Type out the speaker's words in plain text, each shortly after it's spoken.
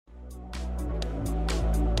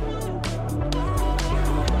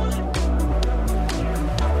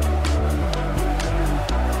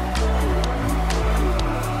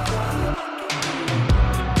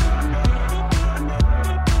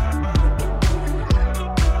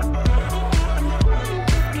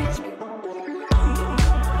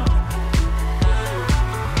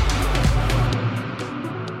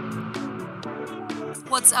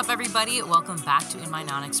up, everybody? Welcome back to In My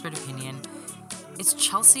Non-Expert Opinion. It's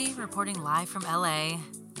Chelsea reporting live from LA.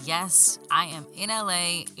 Yes, I am in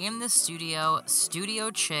LA, in the studio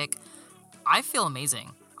chick. I feel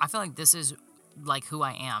amazing. I feel like this is like who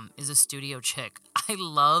I am, is a studio chick. I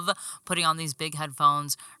love putting on these big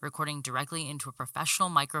headphones, recording directly into a professional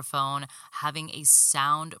microphone, having a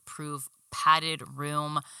soundproof padded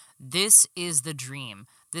room. This is the dream.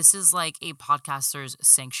 This is like a podcaster's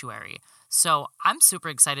sanctuary. So I'm super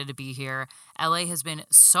excited to be here. LA has been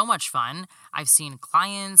so much fun. I've seen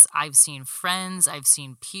clients, I've seen friends, I've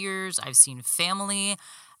seen peers, I've seen family.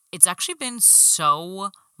 It's actually been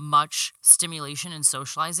so much stimulation and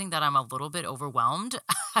socializing that I'm a little bit overwhelmed.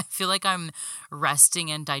 I feel like I'm resting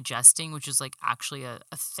and digesting, which is like actually a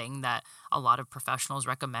thing that a lot of professionals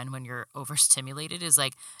recommend when you're overstimulated, is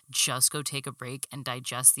like just go take a break and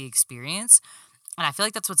digest the experience. And I feel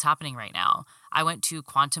like that's what's happening right now. I went to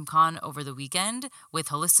QuantumCon over the weekend with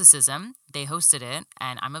Holisticism. They hosted it,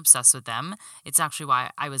 and I'm obsessed with them. It's actually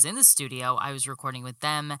why I was in the studio. I was recording with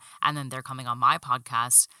them, and then they're coming on my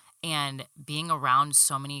podcast. And being around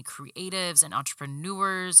so many creatives and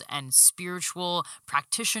entrepreneurs and spiritual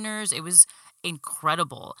practitioners, it was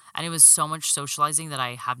incredible. And it was so much socializing that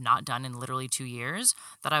I have not done in literally 2 years,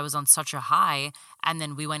 that I was on such a high. And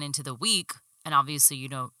then we went into the week, and obviously, you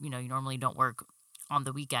normally don't work on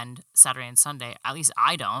the weekend, Saturday and Sunday. At least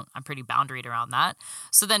I don't. I'm pretty boundaried around that.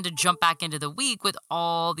 So then to jump back into the week with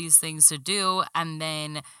all these things to do, and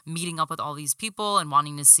then meeting up with all these people and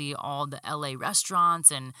wanting to see all the LA restaurants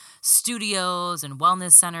and studios and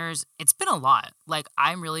wellness centers, it's been a lot. Like,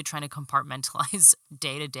 I'm really trying to compartmentalize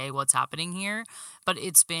day to day what's happening here, but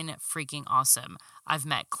it's been freaking awesome. I've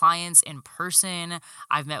met clients in person.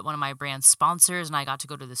 I've met one of my brand sponsors, and I got to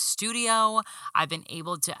go to the studio. I've been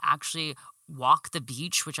able to actually walk the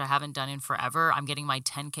beach, which I haven't done in forever. I'm getting my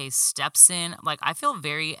 10K steps in. Like, I feel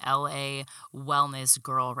very LA wellness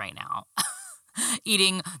girl right now.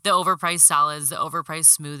 Eating the overpriced salads, the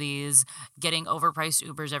overpriced smoothies, getting overpriced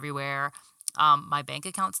Ubers everywhere. My bank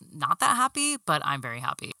account's not that happy, but I'm very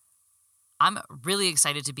happy. I'm really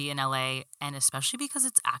excited to be in LA, and especially because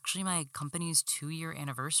it's actually my company's 2-year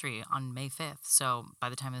anniversary on May 5th. So by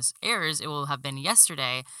the time this airs, it will have been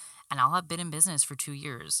yesterday, and I'll have been in business for 2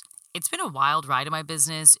 years. It's been a wild ride in my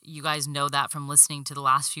business. You guys know that from listening to the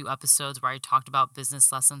last few episodes where I talked about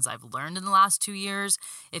business lessons I've learned in the last 2 years.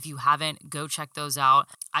 If you haven't, go check those out.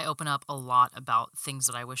 I open up a lot about things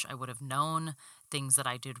that I wish I would have known, things that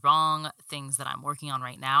I did wrong, things that I'm working on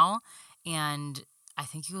right now. And I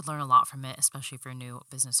think you would learn a lot from it, especially if you're a new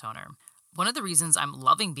business owner. One of the reasons I'm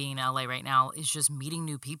loving being in LA right now is just meeting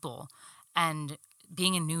new people and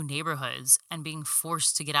being in new neighborhoods and being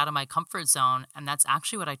forced to get out of my comfort zone. And that's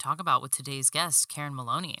actually what I talk about with today's guest, Karen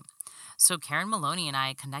Maloney. So Karen Maloney and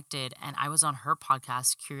I connected, and I was on her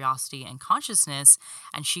podcast, Curiosity and Consciousness,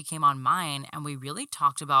 and she came on mine, and we really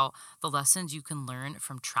talked about the lessons you can learn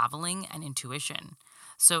from traveling and intuition.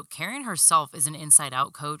 So Karen herself is an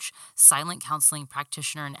inside-out coach, silent counseling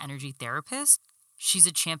practitioner, and energy therapist. She's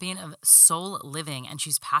a champion of soul living, and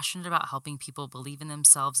she's passionate about helping people believe in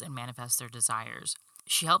themselves and manifest their desires.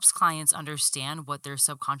 She helps clients understand what their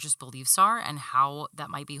subconscious beliefs are and how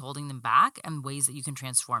that might be holding them back and ways that you can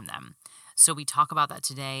transform them. So we talk about that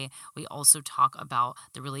today. We also talk about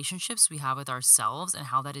the relationships we have with ourselves and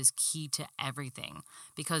how that is key to everything.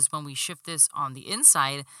 Because when we shift this on the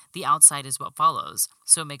inside, the outside is what follows.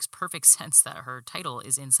 So it makes perfect sense that her title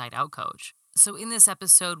is Inside Out Coach. So in this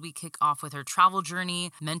episode, we kick off with her travel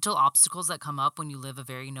journey, mental obstacles that come up when you live a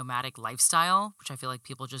very nomadic lifestyle, which I feel like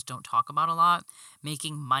people just don't talk about a lot,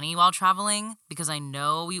 making money while traveling, because I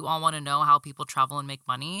know you all want to know how people travel and make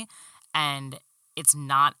money, and it's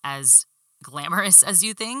not as glamorous as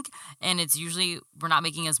you think, and it's usually we're not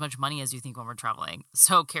making as much money as you think when we're traveling.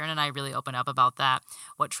 So Karen and I really open up about that,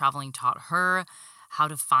 what traveling taught her, how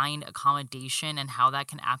to find accommodation, and how that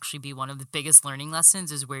can actually be one of the biggest learning lessons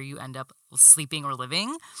is where you end up sleeping or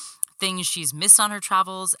living. Things she's missed on her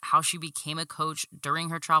travels, how she became a coach during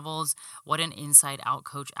her travels, what an inside out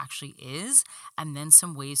coach actually is, and then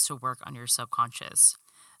some ways to work on your subconscious.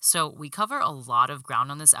 So we cover a lot of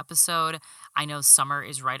ground on this episode. I know summer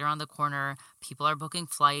is right around the corner. People are booking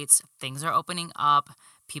flights. Things are opening up.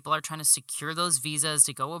 People are trying to secure those visas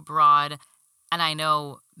to go abroad. And I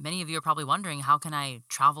know many of you are probably wondering, how can I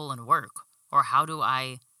travel and work? Or how do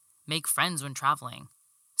I make friends when traveling?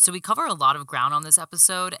 So we cover a lot of ground on this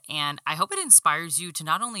episode, and I hope it inspires you to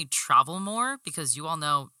not only travel more, because you all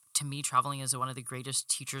know, to me, traveling is one of the greatest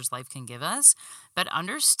teachers life can give us, but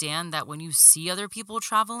understand that when you see other people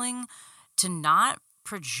traveling, to not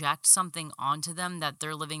project something onto them that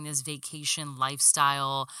they're living this vacation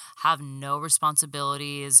lifestyle, have no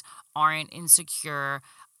responsibilities, aren't insecure.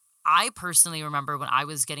 I personally remember when I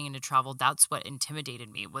was getting into travel, that's what intimidated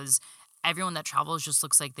me was everyone that travels just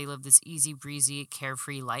looks like they live this easy breezy,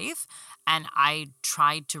 carefree life. And I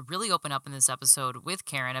tried to really open up in this episode with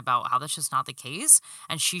Karen about how that's just not the case.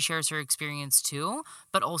 And she shares her experience too,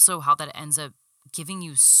 but also how that ends up giving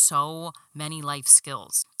you so many life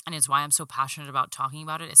skills. And it's why I'm so passionate about talking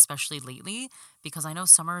about it, especially lately, because I know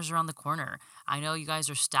summer is around the corner. I know you guys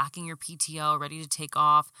are stacking your PTO, ready to take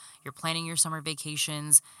off. You're planning your summer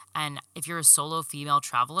vacations. And if you're a solo female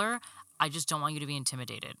traveler, I just don't want you to be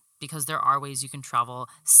intimidated because there are ways you can travel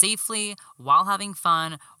safely while having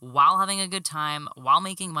fun, while having a good time, while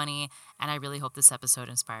making money. And I really hope this episode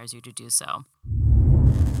inspires you to do so.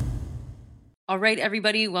 All right,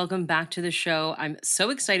 everybody, welcome back to the show. I'm so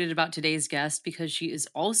excited about today's guest because she is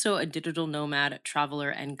also a digital nomad, traveler,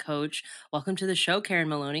 and coach. Welcome to the show, Karen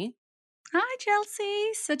Maloney. Hi,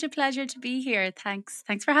 Chelsea. Such a pleasure to be here. Thanks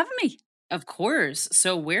for having me. Of course.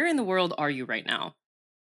 So where in the world are you right now?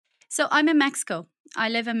 So I'm in Mexico. I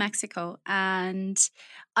live in Mexico and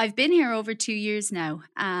I've been here over 2 years now,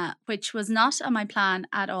 which was not on my plan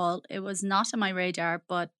at all. It was not on my radar,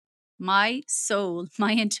 but my soul,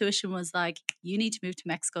 my intuition was like, you need to move to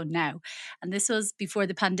Mexico now. And this was before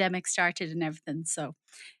the pandemic started and everything. So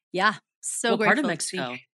yeah, so What part of grateful to be Mexico?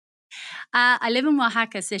 here. I live in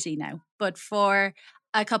Oaxaca City now, but for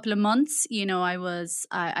a couple of months,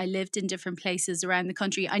 I lived in different places around the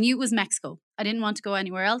country. I knew it was Mexico. I didn't want to go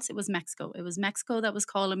anywhere else. It was Mexico. It was Mexico that was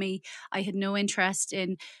calling me. I had no interest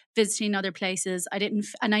in visiting other places.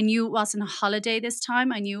 And I knew it wasn't a holiday this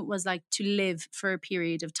time. I knew it was like to live for a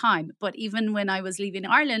period of time. But even when I was leaving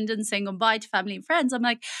Ireland and saying goodbye to family and friends, I'm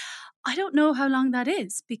like, I don't know how long that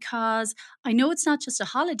is because I know it's not just a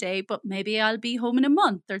holiday, but maybe I'll be home in a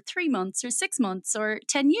month or 3 months or 6 months or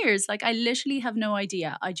 10 years. Like I literally have no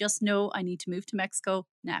idea. I just know I need to move to Mexico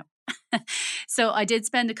now. So I did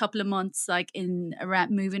spend a couple of months like in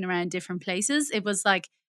around moving around different places. It was like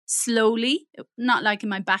slowly, not like in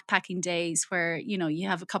my backpacking days where, you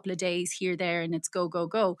have a couple of days here, there, and it's go, go,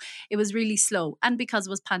 go. It was really slow. And because it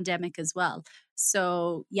was pandemic as well.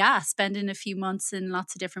 So yeah, spending a few months in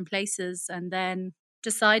lots of different places and then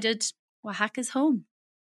decided Oaxaca's home.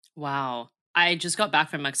 Wow. I just got back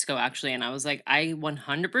from Mexico actually, and I was like, I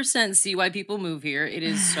 100% see why people move here. It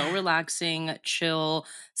is so relaxing, chill,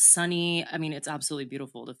 sunny. I mean, it's absolutely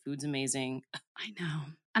beautiful. The food's amazing. I know.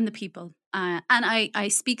 And the people. And I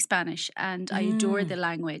speak Spanish and I adore the Mm.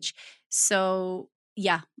 language. So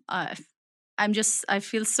yeah, I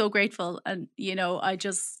feel so grateful. And, I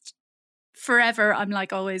just forever, I'm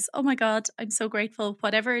like always, oh my God, I'm so grateful.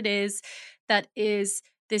 Whatever it is that is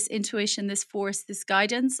this intuition, this force, this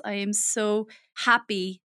guidance, I am so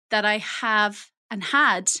happy that I have and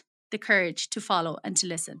had the courage to follow and to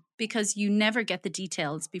listen because you never get the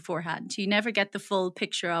details beforehand. You never get the full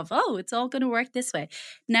picture of, oh, it's all going to work this way.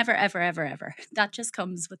 Never, ever, ever, ever. That just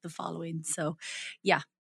comes with the following. So, yeah.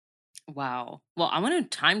 Wow. Well, I want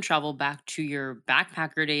to time travel back to your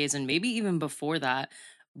backpacker days and maybe even before that.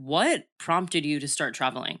 What prompted you to start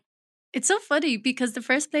traveling? It's so funny because the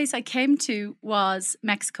first place I came to was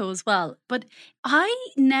Mexico as well. But I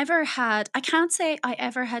can't say I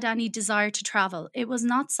ever had any desire to travel. It was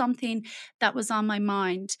not something that was on my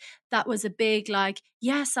mind that was a big, like,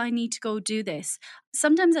 yes, I need to go do this.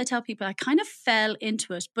 Sometimes I tell people I kind of fell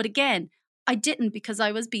into it. But again, I didn't because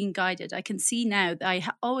I was being guided. I can see now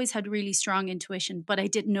that always had really strong intuition, but I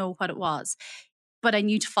didn't know what it was, but I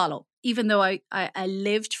knew to follow. Even though I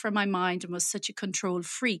lived from my mind and was such a control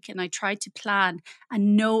freak and I tried to plan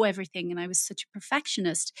and know everything and I was such a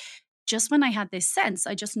perfectionist, just when I had this sense,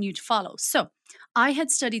 I just knew to follow. So I had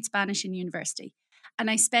studied Spanish in university and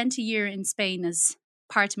I spent a year in Spain as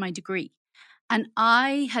part of my degree. And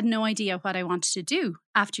I had no idea what I wanted to do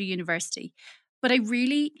after university, but I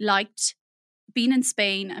really liked being in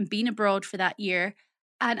Spain and being abroad for that year.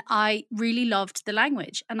 And I really loved the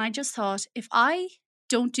language. And I just thought, if I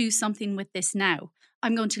don't do something with this now,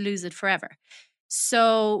 I'm going to lose it forever.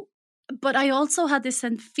 So, but I also had this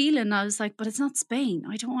feeling, I was like, but it's not Spain.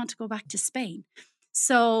 I don't want to go back to Spain.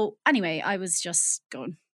 So anyway, I was just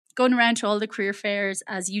going around to all the career fairs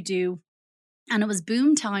as you do, and it was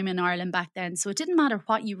boom time in Ireland back then. So it didn't matter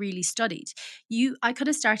what you really studied. I could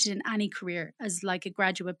have started in any career as like a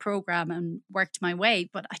graduate program and worked my way.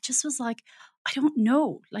 But I just was like, I don't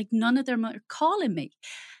know. Like none of them are calling me.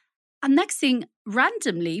 And next thing,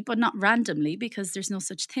 randomly, but not randomly, because there's no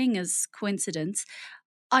such thing as coincidence,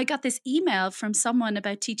 I got this email from someone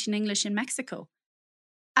about teaching English in Mexico.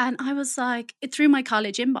 And I was like, it through my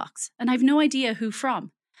college inbox, and I have no idea who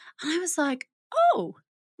from. And I was like, oh,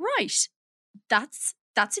 right. That's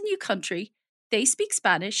a new country. They speak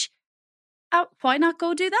Spanish. Why not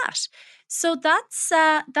go do that? So that's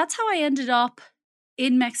how I ended up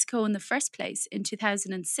in Mexico in the first place in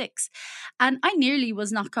 2006. And I nearly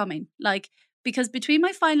was not coming. Like, because between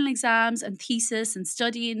my final exams and thesis and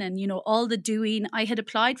studying and, all the doing, I had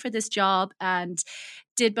applied for this job and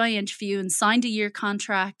did my interview and signed a year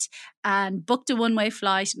contract and booked a one-way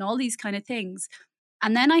flight and all these kind of things.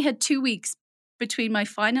 And then I had 2 weeks between my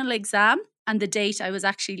final exam and the date I was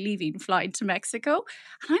actually leaving, flying to Mexico.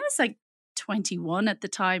 And I was like 21 at the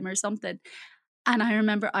time or something. And I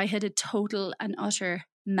remember I had a total and utter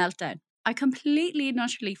meltdown. I completely and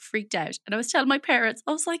utterly freaked out. And I was telling my parents,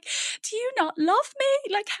 I was like, do you not love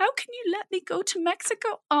me? Like, how can you let me go to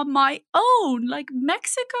Mexico on my own? Like,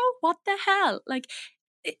 Mexico? What the hell? Like,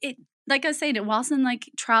 like I was saying, it wasn't like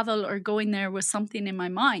travel or going there was something in my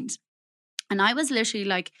mind. And I was literally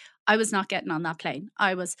like, I was not getting on that plane.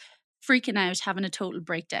 I was freaking out, having a total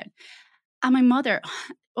breakdown. And my mother,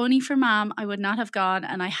 only for mom, I would not have gone,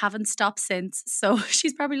 and I haven't stopped since. So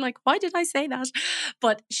she's probably like, why did I say that?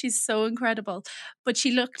 But she's so incredible. But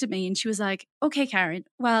she looked at me and she was like, okay, Karen,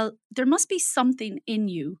 well, there must be something in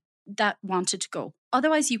you that wanted to go.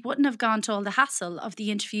 Otherwise, you wouldn't have gone to all the hassle of the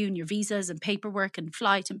interview and your visas and paperwork and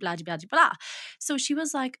flight and blah, blah, blah, blah. So she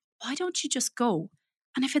was like, why don't you just go?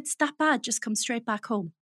 And if it's that bad, just come straight back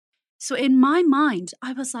home. So in my mind,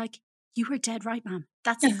 I was like, you were dead right, ma'am.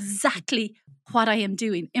 That's exactly what I am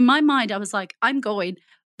doing. In my mind, I was like, I'm going,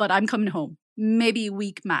 but I'm coming home. Maybe a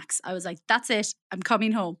week max. I was like, that's it. I'm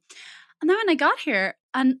coming home. And then when I got here,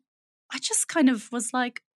 and I just kind of was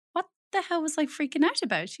like, what the hell was I freaking out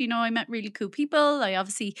about? I met really cool people. I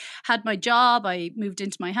obviously had my job. I moved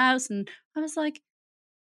into my house, and I was like,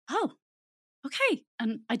 oh, okay.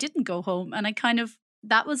 And I didn't go home. And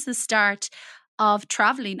that was the start of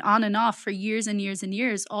traveling on and off for years and years and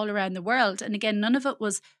years all around the world. And again, none of it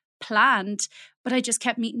was planned, but I just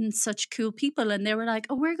kept meeting such cool people. And they were like,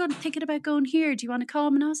 oh, we're thinking about going here. Do you want to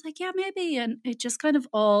come? And I was like, yeah, maybe. And it just kind of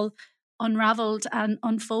all unraveled and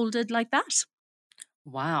unfolded like that.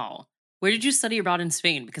 Wow. Where did you study abroad in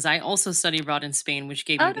Spain? Because I also study abroad in Spain, which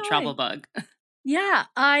gave me Oh, the no travel way. bug. Yeah,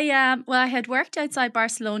 I had worked outside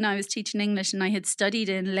Barcelona. I was teaching English and I had studied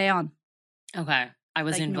in Leon, Okay. I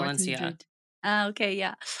was like in North Valencia. Madrid. Ah, okay,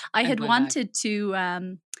 yeah. I I'm had going back. wanted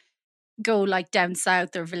to go like down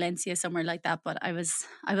south or Valencia, somewhere like that, but I was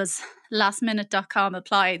lastminute.com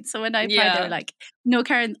applying. So when I applied, they were Yeah. like, no,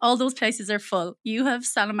 Karen, all those places are full. You have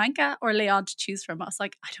Salamanca or Leon to choose from. I was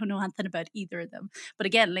like, I don't know anything about either of them. But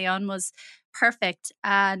again, Leon was perfect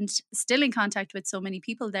and still in contact with so many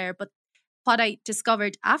people there. But what I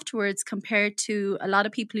discovered afterwards, compared to a lot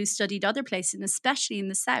of people who studied other places, and especially in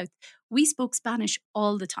the South, we spoke Spanish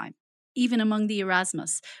all the time, even among the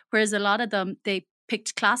Erasmus. Whereas a lot of them, they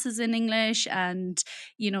picked classes in English and,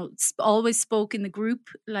 always spoke in the group,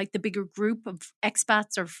 like the bigger group of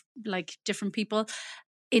expats or like different people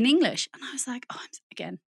in English. And I was like, oh, I'm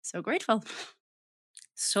again so grateful.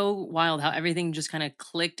 So wild how everything just kind of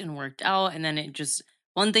clicked and worked out. And then it just,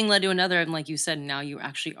 one thing led to another. And like you said, now you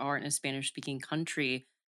actually are in a Spanish speaking country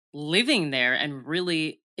living there and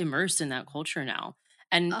really immersed in that culture now.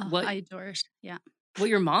 And Oh, what I adore it. Yeah. what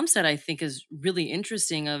your mom said, I think, is really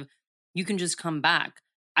interesting of you can just come back.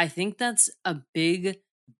 I think that's a big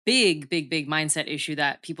mindset issue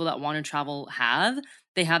that people that want to travel have.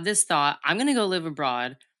 They have this thought, I'm going to go live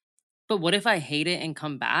abroad, but what if I hate it and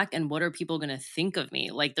come back? And what are people going to think of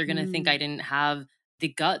me? Like they're going to think I Mm, didn't have the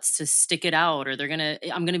guts to stick it out, or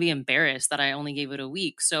I'm going to be embarrassed that I only gave it a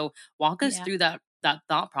week. So walk us yeah. through that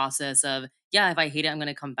thought process of, yeah, if I hate it, I'm going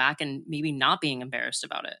to come back, and maybe not being embarrassed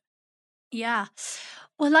about it. Yeah.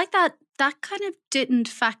 Well, like that kind of didn't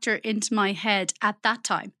factor into my head at that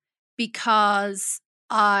time because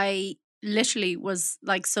I literally was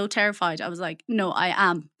like so terrified. I was like, no, I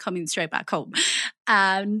am coming straight back home.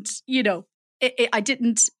 And, I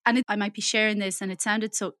didn't, and I might be sharing this and it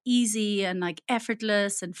sounded so easy and like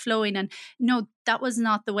effortless and flowing. And no, that was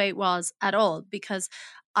not the way it was at all because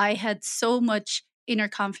I had so much inner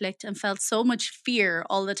conflict and felt so much fear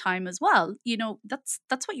all the time as well.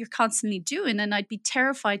 That's what you're constantly doing, and I'd be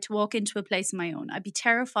terrified to walk into a place of my own. I'd be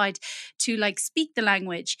terrified to like speak the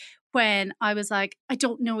language when I was like, I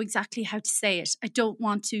don't know exactly how to say it. I don't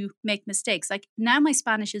want to make mistakes. Like now my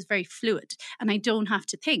Spanish is very fluid and I don't have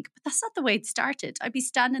to think, but that's not the way it started. I'd be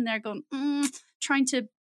standing there going, trying to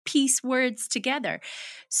piece words together.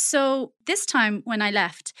 So this time when I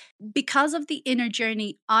left, because of the inner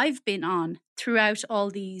journey I've been on throughout all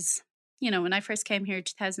these, when I first came here in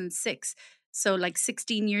 2006, So like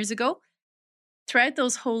 16 years ago, throughout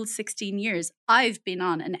those whole 16 years, I've been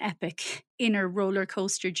on an epic inner roller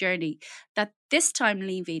coaster journey that this time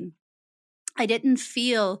leaving, I didn't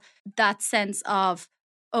feel that sense of,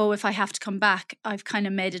 oh, if I have to come back, I've kind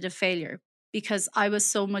of made it a failure, because I was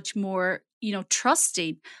so much more,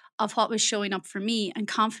 trusting of what was showing up for me and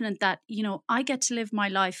confident that, I get to live my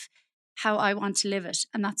life how I want to live it.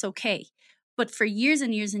 And that's okay. But for years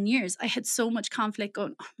and years and years, I had so much conflict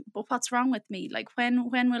going, but what's wrong with me? Like, when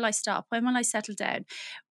will I stop? When will I settle down?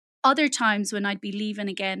 Other times when I'd be leaving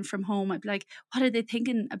again from home, I'd be like, what are they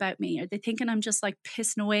thinking about me? Are they thinking I'm just like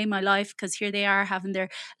pissing away my life? Because here they are having their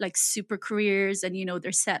like super careers and,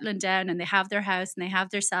 they're settling down and they have their house and they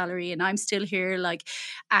have their salary. And I'm still here like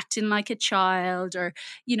acting like a child or,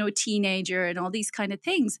 a teenager and all these kind of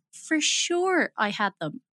things. For sure, I had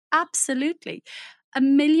them. Absolutely.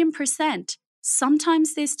 1,000,000%.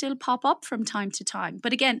 Sometimes they still pop up from time to time.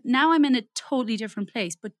 But again, now I'm in a totally different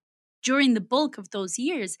place. But during the bulk of those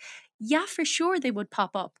years, yeah, for sure they would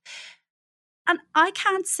pop up. And I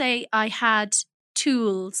can't say I had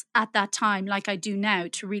tools at that time like I do now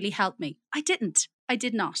to really help me. I didn't. I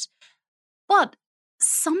did not. But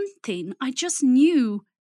something, I just knew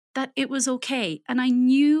that it was okay. And I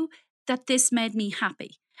knew that this made me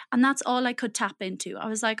happy. And that's all I could tap into. I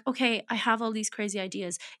was like, okay, I have all these crazy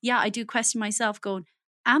ideas. Yeah, I do question myself going,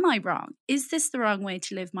 am I wrong? Is this the wrong way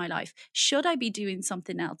to live my life? Should I be doing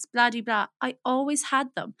something else? Blah, blah, blah. I always had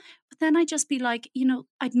them. But then I'd just be like,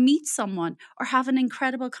 I'd meet someone or have an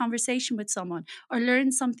incredible conversation with someone or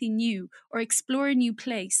learn something new or explore a new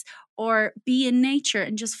place or be in nature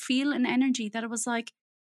and just feel an energy that I was like,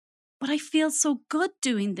 but I feel so good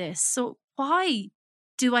doing this. So why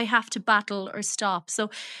do I have to battle or stop?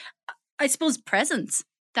 So I suppose presence.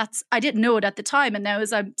 I didn't know it at the time. And now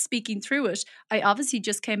as I'm speaking through it, I obviously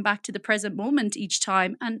just came back to the present moment each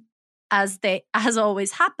time. And as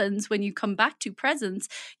always happens, when you come back to presence,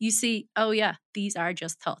 you see, oh yeah, these are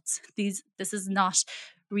just thoughts. This is not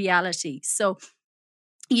reality. So,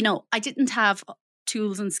 I didn't have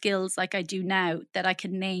tools and skills like I do now that I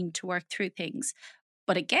can name to work through things.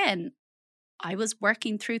 But again, I was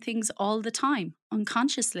working through things all the time,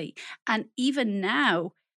 unconsciously. And even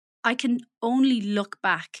now, I can only look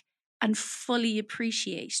back and fully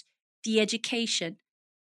appreciate the education,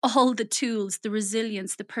 all the tools, the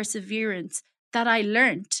resilience, the perseverance that I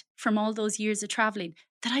learned from all those years of traveling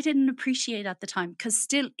that I didn't appreciate at the time. Because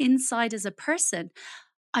still inside as a person,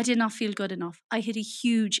 I did not feel good enough. I had a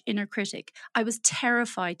huge inner critic. I was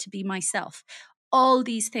terrified to be myself. All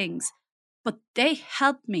these things. But they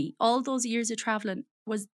helped me. All those years of traveling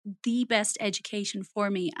was the best education for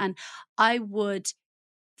me. And I would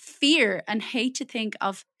fear and hate to think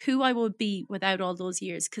of who I would be without all those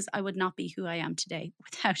years, because I would not be who I am today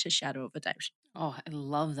without a shadow of a doubt. Oh, I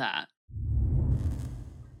love that.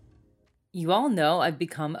 You all know I've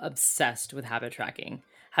become obsessed with habit tracking.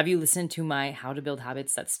 Have you listened to my How to Build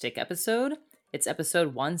Habits That Stick episode? It's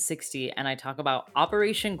episode 160, and I talk about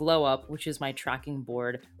Operation Glow Up, which is my tracking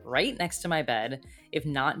board right next to my bed. If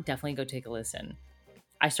not, definitely go take a listen.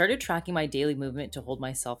 I started tracking my daily movement to hold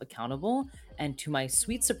myself accountable, and to my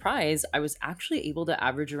sweet surprise, I was actually able to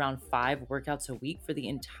average around 5 workouts a week for the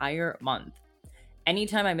entire month.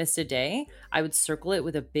 Anytime I missed a day, I would circle it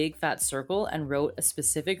with a big fat circle and wrote a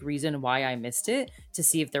specific reason why I missed it to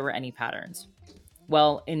see if there were any patterns.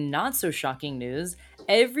 Well, in not so shocking news,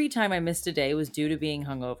 every time I missed a day was due to being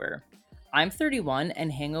hungover. I'm 31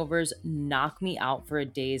 and hangovers knock me out for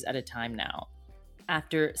days at a time now.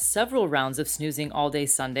 After several rounds of snoozing all day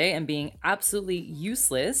Sunday and being absolutely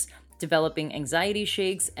useless, developing anxiety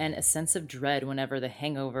shakes and a sense of dread whenever the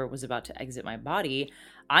hangover was about to exit my body,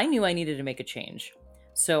 I knew I needed to make a change.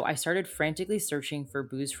 So I started frantically searching for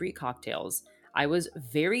booze-free cocktails. I was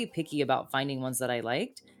very picky about finding ones that I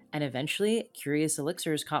liked, and eventually Curious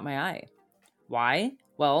Elixirs caught my eye. Why?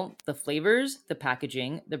 Well, the flavors, the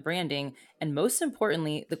packaging, the branding, and most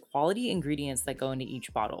importantly, the quality ingredients that go into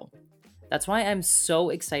each bottle. That's why I'm so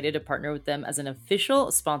excited to partner with them as an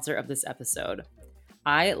official sponsor of this episode.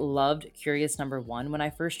 I loved Curious number 1 when I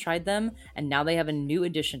first tried them, and now they have a new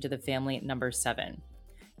addition to the family, number 7.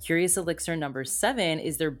 Curious Elixir number 7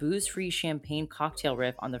 is their booze-free champagne cocktail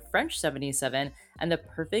riff on the French 77 and the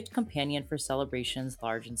perfect companion for celebrations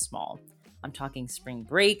large and small. I'm talking spring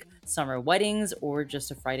break, summer weddings, or just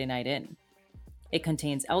a Friday night in. It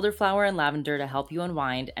contains elderflower and lavender to help you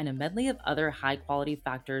unwind, and a medley of other high-quality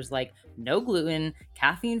factors like no gluten,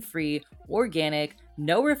 caffeine-free, organic,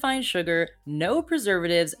 no refined sugar, no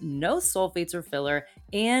preservatives, no sulfates or filler,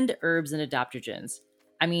 and herbs and adaptogens.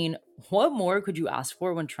 I mean, what more could you ask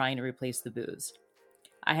for when trying to replace the booze?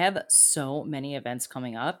 I have so many events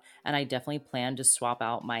coming up, and I definitely plan to swap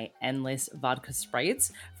out my endless vodka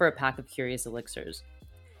sprites for a pack of Curious Elixirs.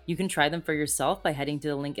 You can try them for yourself by heading to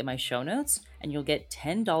the link in my show notes, and you'll get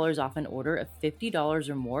 $10 off an order of $50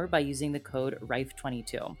 or more by using the code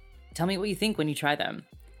RIFE22. Tell me what you think when you try them.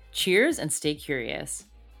 Cheers and stay curious.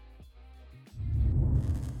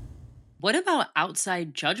 What about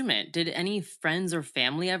outside judgment? Did any friends or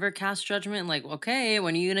family ever cast judgment? Like, okay,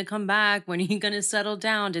 when are you going to come back? When are you going to settle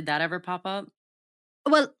down? Did that ever pop up?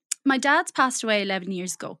 Well, my dad's passed away 11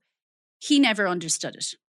 years ago. He never understood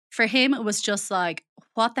it. For him, it was just like,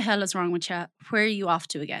 what the hell is wrong with you? Where are you off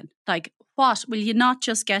to again? Like, what? Will you not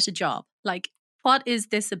just get a job? Like, what is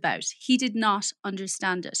this about? He did not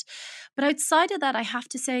understand it. But outside of that, I have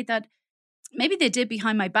to say that maybe they did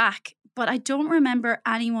behind my back, but I don't remember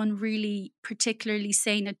anyone really particularly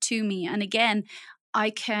saying it to me. And again, I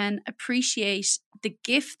can appreciate the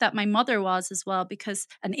gift that my mother was as well, because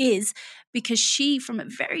she, from a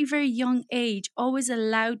very, very young age, always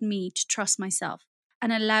allowed me to trust myself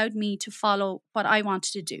and allowed me to follow what I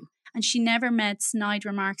wanted to do. And she never made snide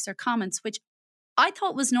remarks or comments, which I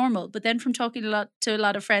thought was normal. But then from talking to a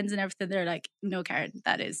lot of friends and everything, they're like, no, Karen,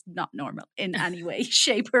 that is not normal in any way,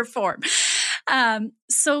 shape or form. And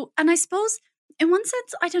I suppose in one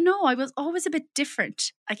sense, I don't know, I was always a bit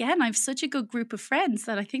different. Again, I have such a good group of friends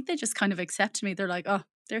that I think they just kind of accept me. They're like, oh,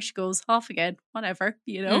 there she goes, off again, whatever,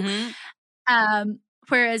 you know?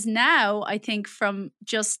 Whereas now, I think from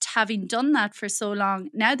just having done that for so long,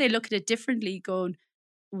 now they look at it differently, going,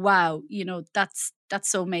 wow, you know, that's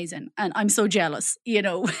so amazing. And I'm so jealous, you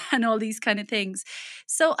know, and all these kind of things.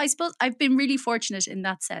 So I suppose I've been really fortunate in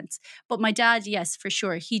that sense. But my dad, yes, for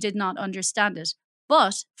sure, he did not understand it.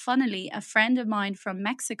 But funnily, a friend of mine from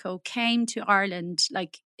Mexico came to Ireland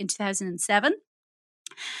like in 2007,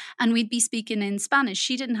 and we'd be speaking in Spanish.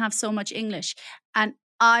 She didn't have so much English. And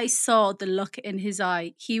I saw the look in his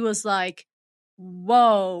eye. He was like,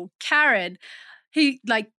 whoa, Karen. He,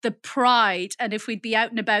 like, the pride. And if we'd be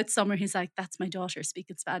out and about somewhere, he's like, that's my daughter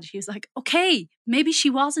speaking Spanish. He was like, okay, maybe she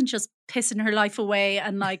wasn't just pissing her life away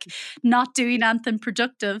and like not doing anything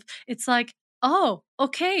productive. It's like, oh,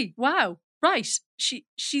 okay, wow, right.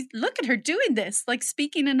 She's look at her doing this, like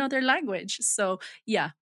speaking another language. So yeah.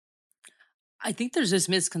 I think there's this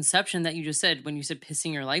misconception that you just said when you said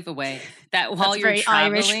pissing your life away, that while That's a you're very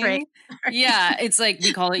Irish phrase. traveling, yeah, it's like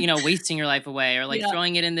we call it, wasting your life away, or like Yeah.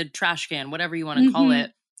 throwing it in the trash can, whatever you want to call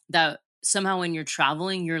it. That somehow when you're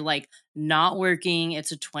traveling, you're like not working.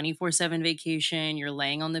 It's a 24/7 vacation. You're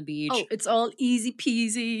laying on the beach. Oh, it's all easy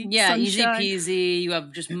peasy. Yeah, sunshine. easy peasy. You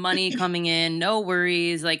have just money coming in, no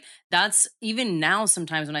worries. Like that's even now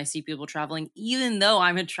sometimes when I see people traveling, even though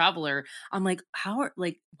I'm a traveler, I'm like, how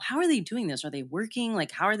are they doing this? Are they working?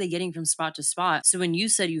 Like how are they getting from spot to spot? So when you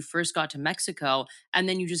said you first got to Mexico and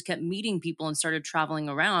then you just kept meeting people and started traveling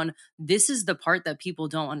around, this is the part that people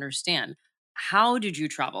don't understand. How did you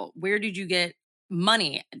travel? Where did you get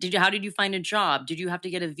money? How did you find a job? Did you have to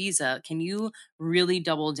get a visa? Can you really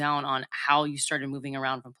double down on how you started moving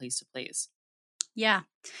around from place to place? Yeah.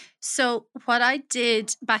 So what I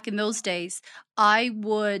did back in those days, I'd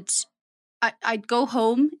go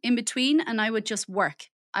home in between and I would just work.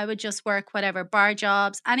 I would just work whatever bar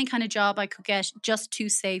jobs, any kind of job I could get just to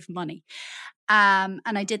save money. And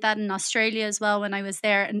I did that in Australia as well when I was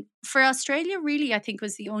there. And for Australia, really, I think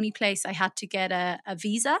was the only place I had to get a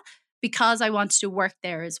visa because I wanted to work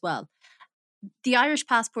there as well. The Irish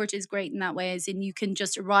passport is great in that way, as in you can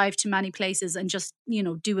just arrive to many places and just,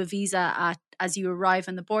 do a visa as you arrive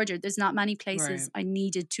on the border. There's not many places I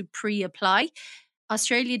needed to pre-apply.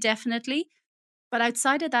 Australia, definitely. But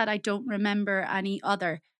outside of that, I don't remember any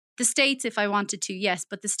other. The States, if I wanted to, yes,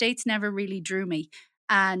 but the States never really drew me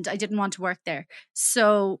and I didn't want to work there.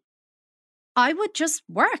 So I would just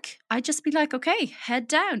work. I'd just be like, okay, head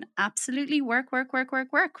down, absolutely work,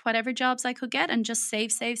 whatever jobs I could get and just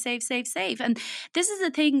save. And this is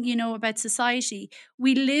the thing, about society.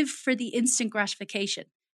 We live for the instant gratification.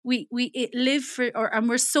 We live and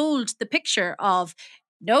we're sold the picture of,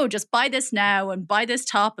 no, just buy this now and buy this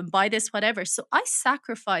top and buy this whatever. So I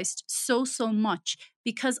sacrificed so much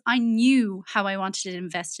because I knew how I wanted to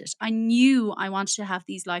invest it. I knew I wanted to have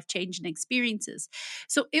these life-changing experiences.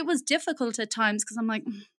 So it was difficult at times because I'm like,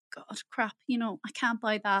 God, crap, I can't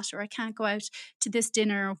buy that or I can't go out to this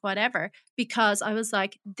dinner or whatever, because I was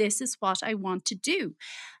like, this is what I want to do.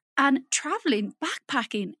 And traveling,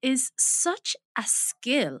 backpacking is such a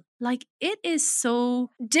skill. Like it is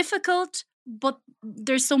so difficult, but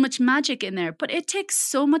there's so much magic in there. But it takes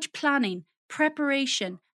so much planning,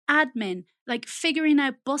 preparation, admin, like figuring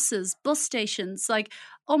out buses, bus stations, like,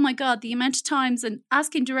 oh my God, the amount of times and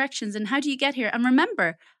asking directions and how do you get here? And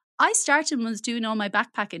remember, I started and was doing all my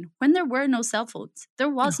backpacking when there were no cell phones. There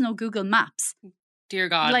was no Google Maps. Dear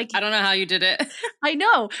God, Like, I don't know how you did it. I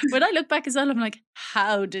know. When I look back as well, I'm like,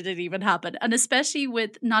 how did it even happen? And especially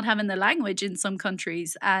with not having the language in some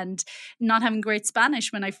countries and not having great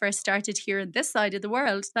Spanish when I first started here in this side of the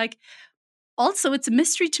world. Like, also, it's a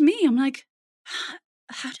mystery to me. I'm like,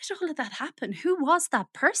 how did all of that happen? Who was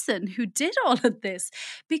that person who did all of this?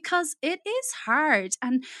 Because it is hard,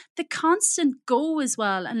 and the constant go as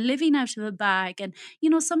well, and living out of a bag. And,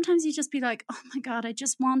 sometimes you just be like, oh my God, I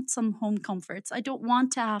just want some home comforts. I don't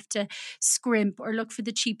want to have to scrimp or look for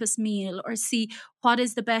the cheapest meal or see what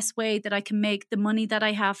is the best way that I can make the money that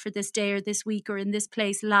I have for this day or this week or in this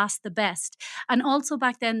place last the best. And also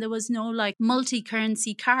back then, there was no like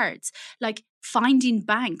multi-currency cards, like finding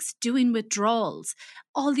banks, doing withdrawals,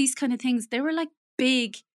 all these kind of things. They were like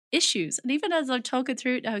big issues. And even as I'm talking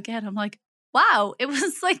through it now again, I'm like, wow, it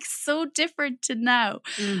was like so different to now.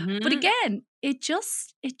 But again, it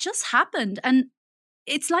just happened. And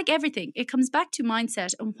it's like everything. It comes back to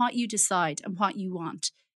mindset and what you decide and what you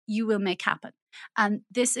want, you will make happen. And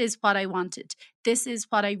this is what I wanted. This is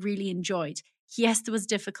what I really enjoyed. Yes, there was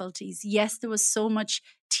difficulties. Yes, there was so much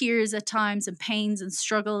tears at times and pains and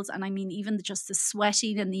struggles. And I mean, even just the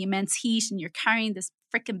sweating and the immense heat, and you're carrying this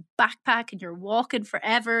freaking backpack and you're walking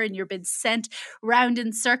forever and you're being sent round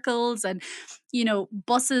in circles, and,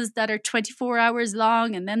 buses that are 24 hours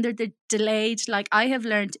long and then they're delayed. Like, I have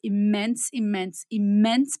learned immense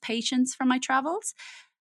patience from my travels,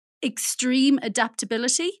 extreme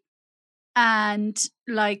adaptability, and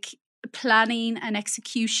like planning and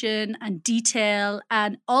execution and detail,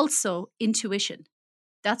 and also intuition.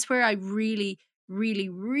 That's where I really, really,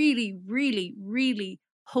 really, really, really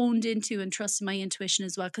honed into and trusted my intuition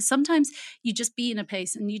as well. Because sometimes you just be in a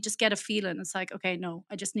place and you just get a feeling. It's like, okay, no,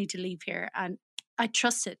 I just need to leave here. And I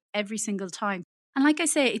trust it every single time. And like I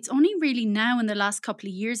say, it's only really now in the last couple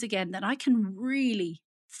of years again that I can really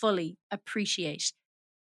fully appreciate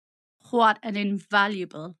what an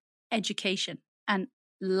invaluable education and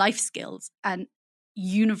life skills and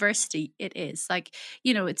university it is. Like,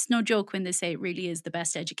 it's no joke when they say it really is the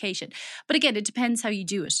best education. But again, it depends how you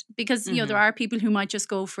do it, because, there are people who might just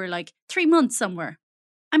go for like 3 months somewhere.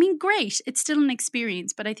 I mean, great. It's still an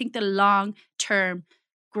experience, but I think the long term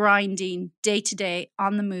grinding, day to day,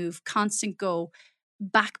 on the move, constant go,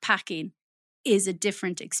 backpacking is a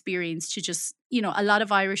different experience to just, a lot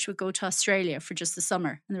of Irish would go to Australia for just the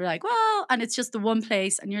summer and they're like, well, and it's just the one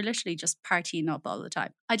place and you're literally just partying up all the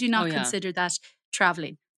time. I do not consider that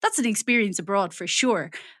traveling. That's an experience abroad for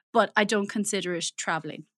sure, but I don't consider it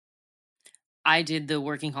traveling. I did the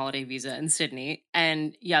working holiday visa in Sydney,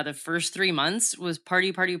 and yeah, the first 3 months was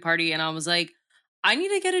party, party, party. And I was like, I need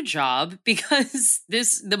to get a job because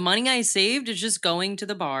the money I saved is just going to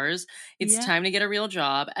the bars. It's time to get a real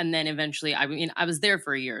job. And then eventually, I was there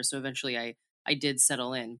for a year. So eventually I did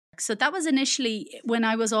settle in. So that was initially when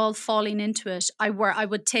I was all falling into it. I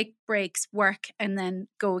would take breaks, work, and then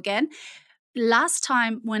go again. Last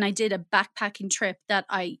time when I did a backpacking trip that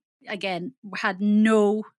I, again, had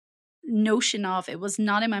no notion of, it was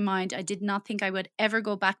not in my mind, I did not think I would ever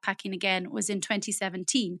go backpacking again, was in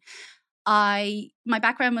 2017. My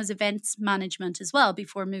background was events management as well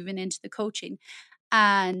before moving into the coaching.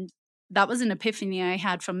 And that was an epiphany I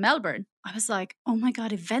had from Melbourne. I was like, oh my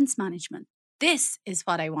God, events management. This is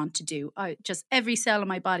what I want to do. Every cell in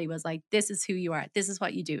my body was like, this is who you are. This is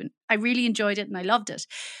what you do. And I really enjoyed it and I loved it.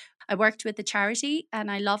 I worked with a charity and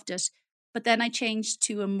I loved it. But then I changed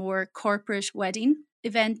to a more corporate wedding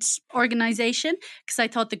event organization because I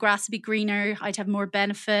thought the grass would be greener. I'd have more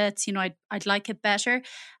benefits. I'd like it better.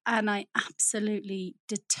 And I absolutely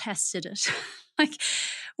detested it. Like,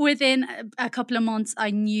 within a couple of months,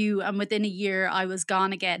 I knew, and within a year, I was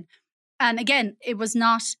gone again. And again,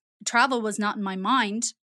 travel was not in my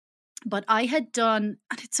mind, but I had done,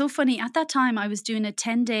 and it's so funny, at that time, I was doing a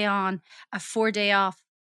 10-day on, a 4-day off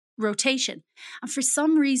rotation. And for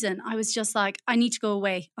some reason, I was just like, I need to go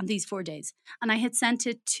away on these 4 days. And I had sent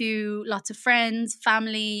it to lots of friends,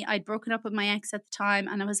 family. I'd broken up with my ex at the time.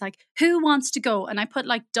 And I was like, who wants to go? And I put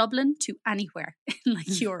like Dublin to anywhere in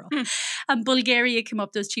like Europe. And Bulgaria came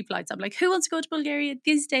up, those cheap flights. I'm like, who wants to go to Bulgaria?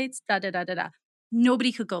 These dates, da, da, da, da, da.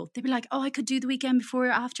 Nobody could go. They'd be like, oh, I could do the weekend before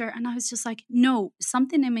or after. And I was just like, no,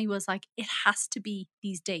 something in me was like, it has to be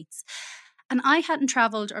these dates. And I hadn't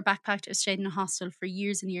traveled or backpacked or stayed in a hostel for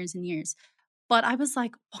years and years and years. But I was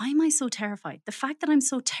like, why am I so terrified? The fact that I'm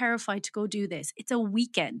so terrified to go do this, it's a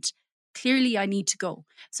weekend. clearly I need to go.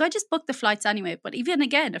 So I just booked the flights anyway. But even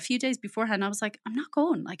again, a few days beforehand, I was like, I'm not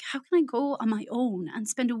going. Like, how can I go on my own and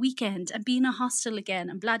spend a weekend and be in a hostel again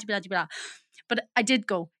and blah, blah, blah, blah. But I did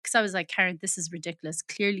go because I was like, Karen, this is ridiculous.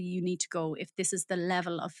 Clearly you need to go if this is the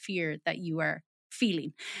level of fear that you are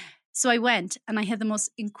feeling. So I went and I had the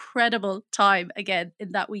most incredible time again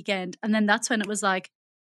in that weekend. And then that's when it was like,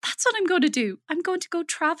 that's what I'm going to do. I'm going to go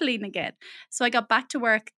traveling again. So I got back to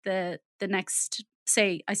work the next,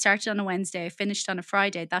 say, I started on a Wednesday, I finished on a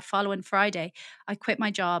Friday. That following Friday, I quit my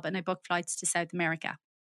job and I booked flights to South America.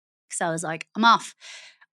 Because I was like, I'm off.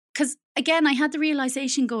 Because again, I had the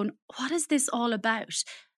realization going, what is this all about?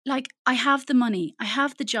 Like, I have the money, I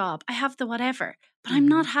have the job, I have the whatever, but I'm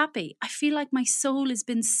not happy. I feel like my soul has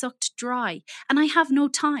been sucked dry and I have no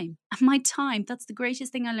time. And my time, that's the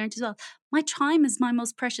greatest thing I learned as well. My time is my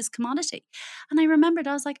most precious commodity. And I remembered,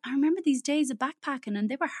 I was like, I remember these days of backpacking and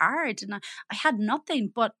they were hard and I had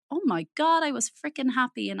nothing, but oh my God, I was freaking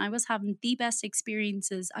happy and I was having the best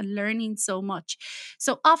experiences and learning so much.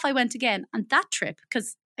 So off I went again. And that trip,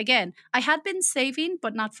 because again, I had been saving,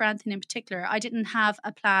 but not for anything in particular. I didn't have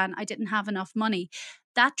a plan. I didn't have enough money.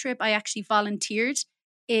 That trip, I actually volunteered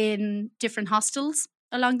in different hostels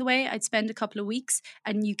along the way. I'd spend a couple of weeks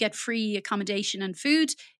and you get free accommodation and food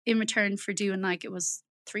in return for doing like, it was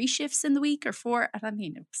 3 shifts in the week or 4. And I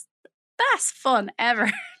mean, it was the best fun ever.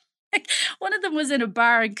 One of them was in a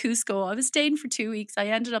bar in Cusco. I was staying for 2 weeks. I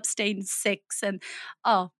ended up staying 6. And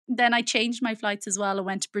then I changed my flights as well. I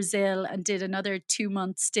went to Brazil and did another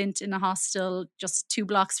 2-month stint in a hostel just 2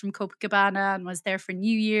 blocks from Copacabana and was there for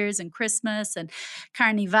New Year's and Christmas and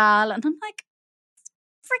Carnival. And I'm like,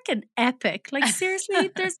 freaking epic. Like, seriously,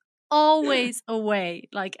 there's always a way.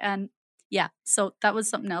 Like, and yeah, so that was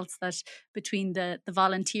something else that between the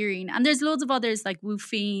volunteering and there's loads of others like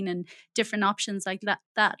woofing and different options like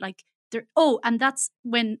that like there. Oh, and that's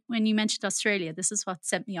when you mentioned Australia, this is what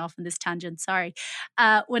sent me off on this tangent. Sorry.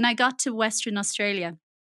 When I got to Western Australia,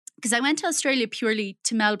 because I went to Australia purely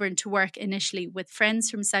to Melbourne to work initially with friends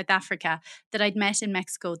from South Africa that I'd met in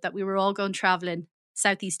Mexico that we were all going traveling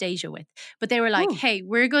Southeast Asia with. But they were like, hey,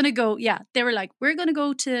 we're going to go. Yeah, they were like, we're going to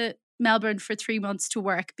go to Melbourne for 3 months to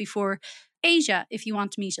work before Asia if you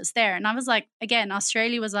want to meet us there. And I was like, again,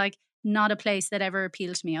 Australia was like not a place that ever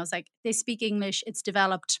appealed to me. I was like, they speak English, it's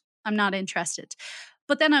developed. I'm not interested.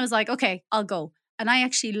 But then I was like, okay, I'll go. And I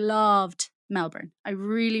actually loved Melbourne. I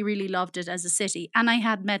really, really loved it as a city. And I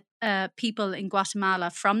had met people in Guatemala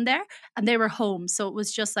from there and they were home. So it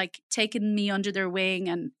was just like taking me under their wing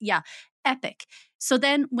and yeah, epic. So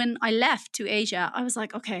then when I left to Asia, I was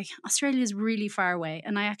like, okay, Australia is really far away.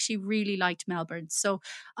 And I actually really liked Melbourne. So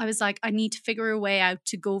I was like, I need to figure a way out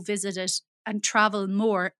to go visit it and travel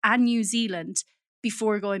more and New Zealand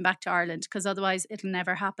before going back to Ireland, because otherwise it'll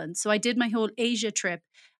never happen. So I did my whole Asia trip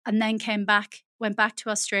and then went back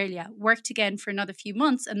to Australia, worked again for another few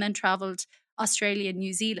months and then traveled Australia and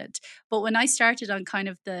New Zealand. But when I started on kind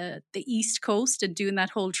of the East Coast and doing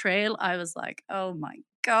that whole trail, I was like, oh my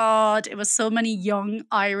God, it was so many young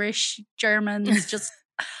Irish Germans just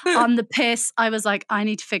on the piss. I was like, I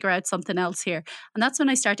need to figure out something else here. And that's when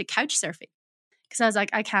I started couch surfing. Because I was like,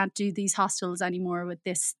 I can't do these hostels anymore with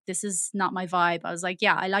this. This is not my vibe. I was like,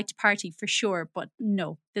 yeah, I like to party for sure, but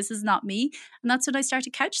no, this is not me. And that's when I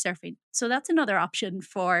started couch surfing. So that's another option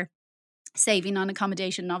for saving on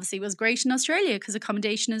accommodation. And obviously it was great in Australia because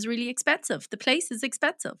accommodation is really expensive. The place is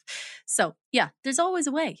expensive. So yeah, there's always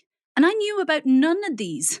a way. And I knew about none of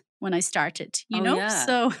these when I started, you know? Yeah.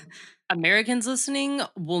 So Americans listening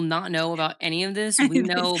will not know about any of this. We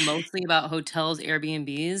know mostly about hotels,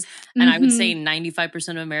 Airbnbs. And I would say 95%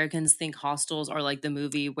 of Americans think hostels are like the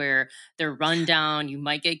movie where they're run down, you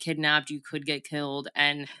might get kidnapped, you could get killed.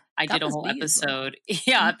 And I did a whole episode,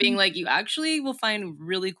 being like, you actually will find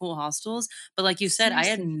really cool hostels. But like you said, I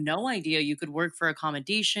had no idea you could work for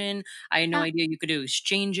accommodation. I had no idea you could do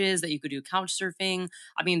exchanges, that you could do couch surfing.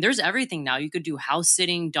 I mean, there's everything now. You could do house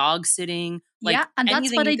sitting, dog sitting. Like yeah, and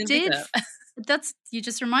that's what I did. That's you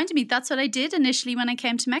just reminded me. That's what I did initially when I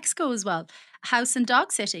came to Mexico as well. House and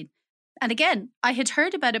dog sitting. And again, I had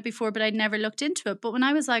heard about it before, but I'd never looked into it. But when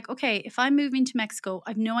I was like, okay, if I'm moving to Mexico,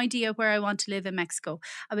 I've no idea where I want to live in Mexico.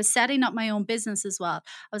 I was setting up my own business as well.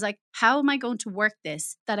 I was like, how am I going to work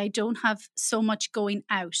this that I don't have so much going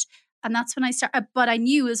out? And that's when I started. But I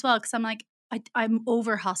knew as well, because I'm like, I'm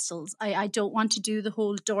over hostels. I don't want to do the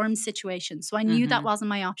whole dorm situation. So I knew that wasn't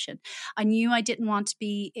my option. I knew I didn't want to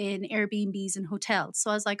be in Airbnbs and hotels.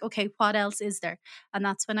 So I was like, okay, what else is there? And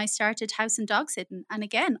that's when I started house and dog sitting. And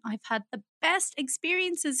again, I've had the best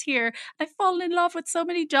experiences here. I've fallen in love with so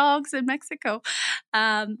many dogs in Mexico.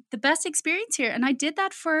 The best experience here. And I did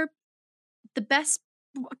that for the best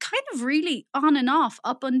kind of really on and off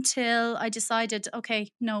up until I decided, okay,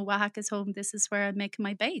 no, Oaxaca's home. This is where I'm making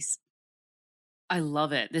my base. I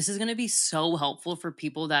love it. This is going to be so helpful for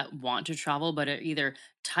people that want to travel, but are either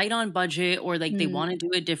tight on budget or like they Mm, want to do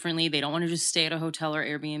it differently. They don't want to just stay at a hotel or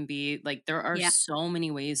Airbnb. Like there are yeah, so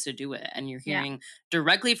many ways to do it. And you're yeah. hearing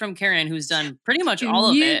directly from Karen, who's done pretty much Who all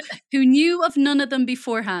of knew it. who knew of none of them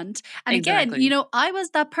beforehand. And again, Exactly. I was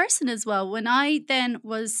that person as well. When I then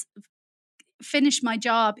was finished my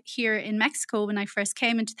job here in Mexico when I first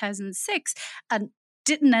came in 2006 and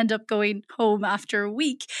didn't end up going home after a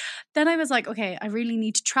week, then I was like, okay, I really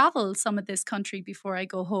need to travel some of this country before I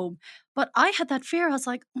go home. But I had that fear. I was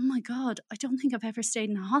like, oh my God, I don't think I've ever stayed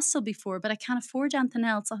in a hostel before, but I can't afford anything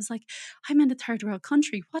else. I was like, I'm in a third world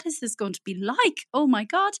country. What is this going to be like? Oh my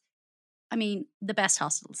God. I mean, the best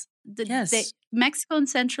hostels. The Yes. Mexico and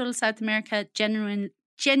Central South America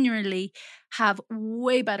generally have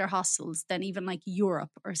way better hostels than even like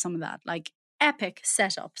Europe or some of that. Like epic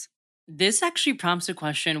setups. This actually prompts a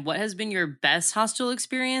question. What has been your best hostel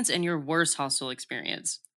experience and your worst hostel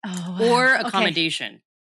experience? Oh Or wow. Okay. accommodation?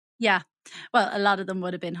 Yeah. Well, a lot of them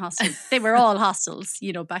would have been hostels. They were all hostels,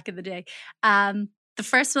 back in the day. The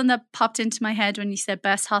first one that popped into my head when you said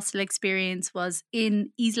best hostel experience was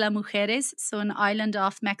in Isla Mujeres, so an island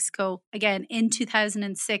off Mexico, again in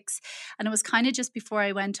 2006. And it was kind of just before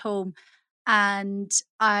I went home. And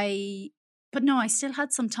but no, I still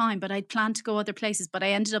had some time, but I'd planned to go other places. But I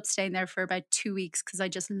ended up staying there for about 2 weeks because I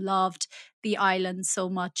just loved the island so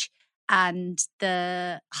much. And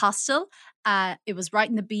the hostel, it was right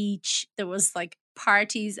in the beach. There was like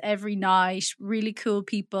parties every night, really cool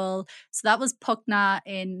people. So that was Pucna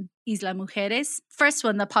in Isla Mujeres. First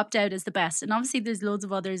one that popped out as the best. And obviously there's loads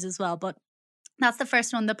of others as well, but that's the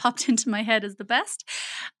first one that popped into my head as the best.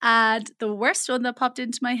 And the worst one that popped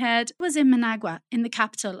into my head was in Managua, in the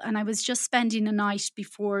capital. And I was just spending a night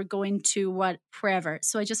before going to wherever.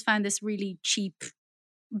 So I just found this really cheap,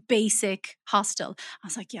 basic hostel. I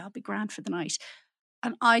was like, yeah, I'll be grand for the night.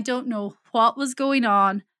 And I don't know what was going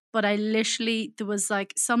on, but there was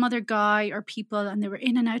like some other guy or people, and they were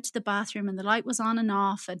in and out to the bathroom, and the light was on and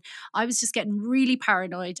off. And I was just getting really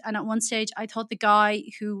paranoid. And at one stage, I thought the guy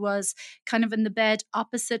who was kind of in the bed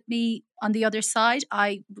opposite me on the other side,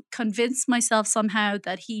 I convinced myself somehow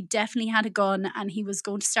that he definitely had a gun and he was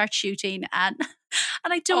going to start shooting. And,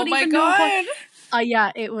 and I Oh don't my even know what. God.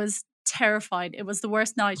 Yeah, it was terrified. It was the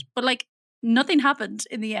worst night. But like, nothing happened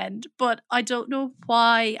in the end, but I don't know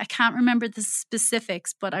why. I can't remember the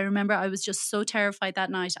specifics, but I remember I was just so terrified that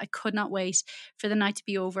night. I could not wait for the night to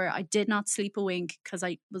be over. I did not sleep a wink because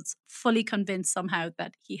I was fully convinced somehow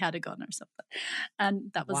that he had a gun or something.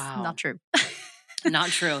 And that was not Wow. true. Not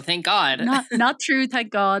true. Thank God. Not true,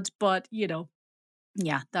 thank God, but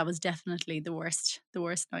yeah, that was definitely the worst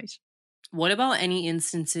night. What about any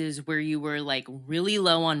instances where you were like really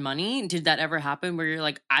low on money? Did that ever happen where you're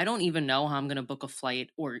like, I don't even know how I'm going to book a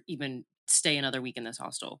flight or even stay another week in this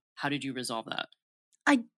hostel? How did you resolve that?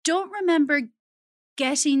 I don't remember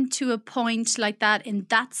getting to a point like that in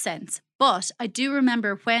that sense. But I do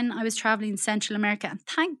remember when I was traveling in Central America, and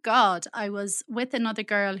thank God I was with another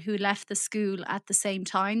girl who left the school at the same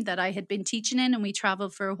time that I had been teaching in, and we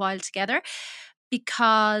traveled for a while together.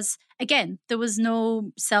 Because again, there was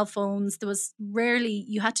no cell phones. There was rarely,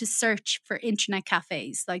 you had to search for internet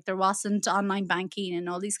cafes. Like there wasn't online banking and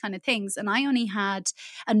all these kind of things. And I only had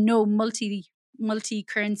no multi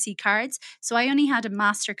currency cards. So I only had a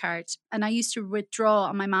MasterCard, and I used to withdraw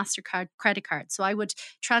on my MasterCard credit card. So I would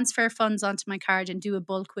transfer funds onto my card and do a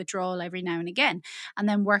bulk withdrawal every now and again and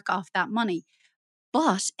then work off that money.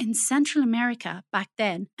 But in Central America back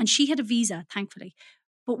then, and she had a visa, thankfully,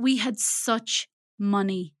 but we had such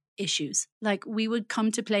money issues. Like we would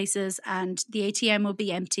come to places and the ATM would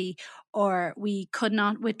be empty, or we could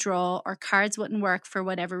not withdraw, or cards wouldn't work for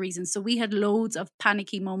whatever reason. So we had loads of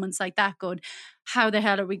panicky moments like that going, how the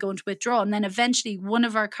hell are we going to withdraw? And then eventually one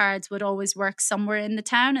of our cards would always work somewhere in the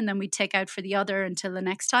town, and then we'd take out for the other until the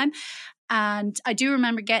next time. And I do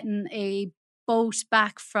remember getting a boat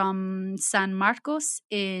back from San Marcos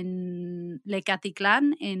in Lake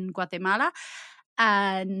Atitlan in Guatemala.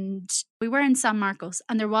 And we were in San Marcos,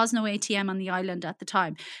 and there was no ATM on the island at the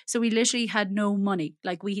time. So we literally had no money.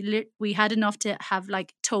 Like we had enough to have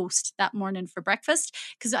like toast that morning for breakfast,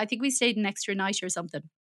 because I think we stayed an extra night or something.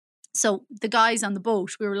 So the guys on the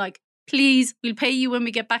boat, we were like, please, we'll pay you when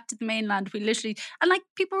we get back to the mainland. We literally, and like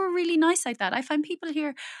people were really nice like that. I find people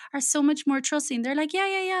here are so much more trusting. They're like,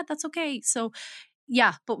 yeah, that's okay. So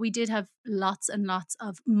yeah, but we did have lots and lots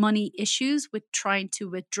of money issues with trying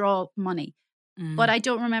to withdraw money. But Mm. I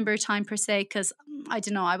don't remember a time per se, because I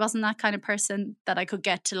don't know, I wasn't that kind of person that I could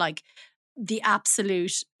get to like the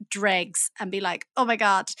absolute dregs and be like, oh my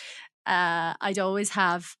God. I'd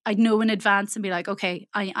know in advance and be like, okay,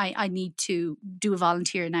 I need to do a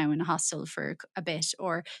volunteer now in a hostel for a bit,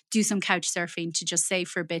 or do some couch surfing to just save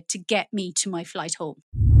for a bit to get me to my flight home.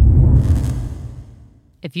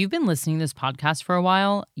 If you've been listening to this podcast for a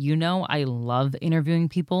while, you know I love interviewing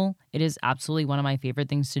people. It is absolutely one of my favorite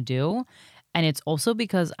things to do. And it's also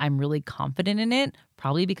because I'm really confident in it,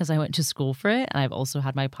 probably because I went to school for it. And I've also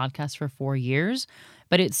had my podcast for 4 years.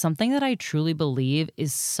 But it's something that I truly believe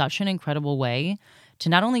is such an incredible way to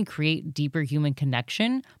not only create deeper human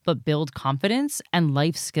connection, but build confidence and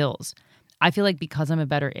life skills. I feel like because I'm a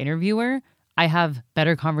better interviewer, I have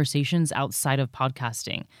better conversations outside of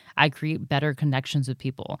podcasting. I create better connections with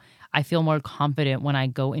people. I feel more confident when I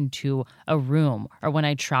go into a room or when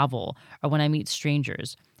I travel or when I meet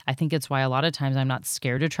strangers. I think it's why a lot of times I'm not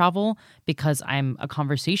scared to travel, because I'm a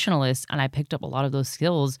conversationalist and I picked up a lot of those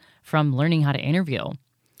skills from learning how to interview.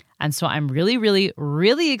 And so I'm really, really,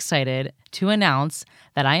 really excited to announce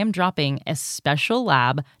that I am dropping a special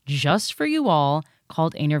lab just for you all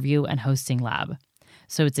called Interview and Hosting Lab.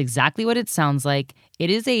 So it's exactly what it sounds like. It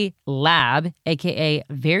is a lab, aka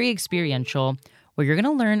very experiential, where you're going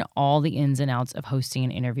to learn all the ins and outs of hosting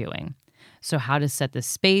and interviewing. So how to set the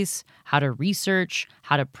space, how to research,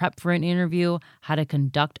 how to prep for an interview, how to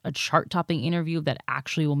conduct a chart-topping interview that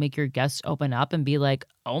actually will make your guests open up and be like,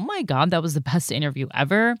 oh my God, that was the best interview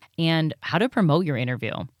ever, and how to promote your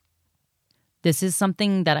interview. This is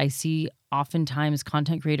something that I see oftentimes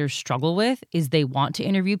content creators struggle with, is they want to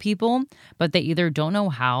interview people, but they either don't know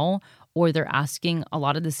how, or they're asking a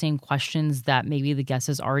lot of the same questions that maybe the guest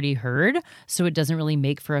has already heard, so it doesn't really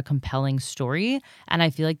make for a compelling story. And I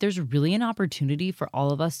feel like there's really an opportunity for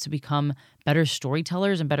all of us to become better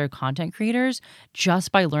storytellers and better content creators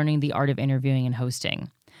just by learning the art of interviewing and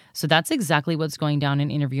hosting. So that's exactly what's going down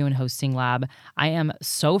in Interview and Hosting Lab. I am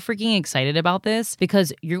so freaking excited about this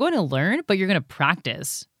because you're going to learn, but you're going to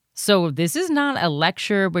practice. So this is not a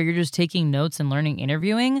lecture where you're just taking notes and learning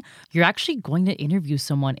interviewing. You're actually going to interview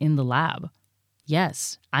someone in the lab.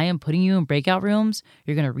 Yes, I am putting you in breakout rooms.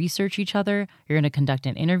 You're going to research each other. You're going to conduct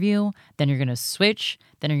an interview. Then you're going to switch.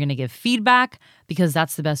 Then you're going to give feedback, because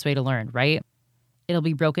that's the best way to learn, right? It'll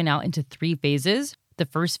be broken out into 3 phases. The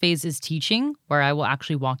first phase is teaching, where I will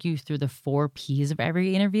actually walk you through the 4 P's of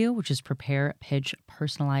every interview, which is prepare, pitch,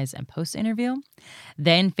 personalize, and post-interview.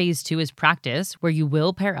 Then phase 2 is practice, where you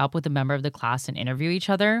will pair up with a member of the class and interview each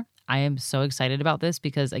other. I am so excited about this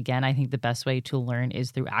because, again, I think the best way to learn is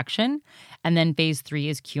through action. And then phase 3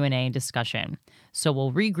 is Q&A and discussion. So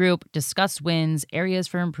we'll regroup, discuss wins, areas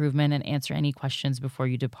for improvement, and answer any questions before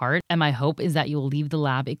you depart. And my hope is that you will leave the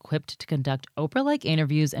lab equipped to conduct Oprah-like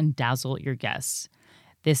interviews and dazzle your guests.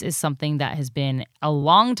 This is something that has been a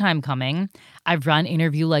long time coming. I've run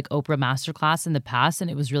Interview Like Oprah Masterclass in the past,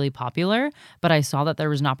 and it was really popular, but I saw that there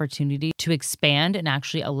was an opportunity to expand and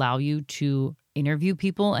actually allow you to interview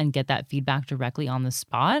people and get that feedback directly on the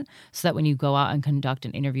spot, so that when you go out and conduct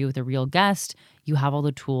an interview with a real guest, you have all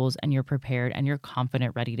the tools and you're prepared and you're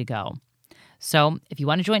confident, ready to go. So if you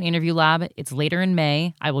want to join Interview Lab, it's later in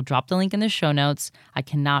May. I will drop the link in the show notes. I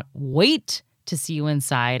cannot wait to see you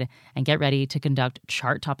inside and get ready to conduct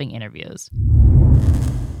chart-topping interviews.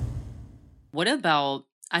 What about,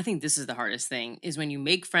 I think this is the hardest thing, is when you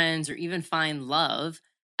make friends or even find love,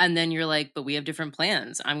 and then you're like, but we have different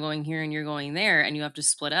plans. I'm going here and you're going there, and you have to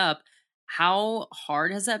split up. How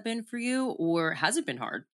hard has that been for you, or has it been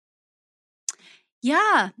hard?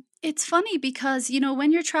 Yeah, it's funny because,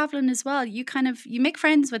 when you're traveling as well, you make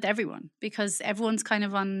friends with everyone, because everyone's kind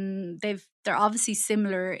of they're obviously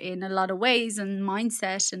similar in a lot of ways, and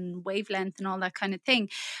mindset and wavelength and all that kind of thing.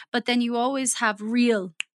 But then you always have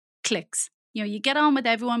real clicks. You get on with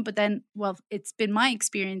everyone, but then, well, it's been my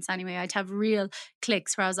experience anyway, I'd have real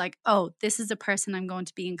clicks where I was like, oh, this is the person I'm going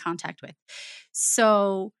to be in contact with.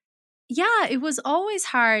 So yeah, it was always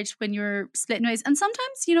hard when you're splitting ways. And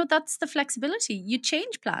sometimes, that's the flexibility. You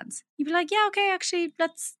change plans. You'd be like, yeah, okay, actually,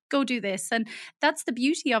 let's go do this. And that's the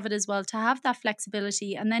beauty of it as well, to have that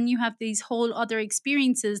flexibility. And then you have these whole other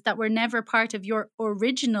experiences that were never part of your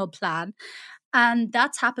original plan. And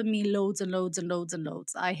that's happened to me loads and loads and loads and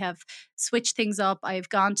loads. I have switched things up. I've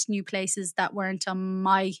gone to new places that weren't on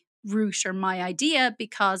my route or my idea,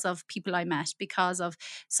 because of people I met, because of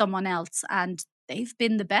someone else. And they've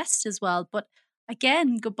been the best as well. But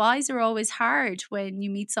again, goodbyes are always hard when you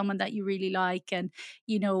meet someone that you really like. And,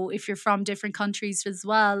 if you're from different countries as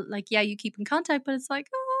well, like, yeah, you keep in contact, but it's like,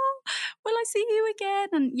 oh, will I see you again?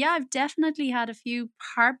 And yeah, I've definitely had a few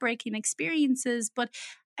heartbreaking experiences. But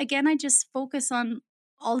again, I just focus on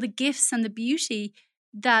all the gifts and the beauty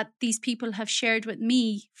that these people have shared with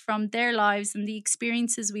me from their lives and the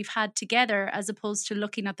experiences we've had together, as opposed to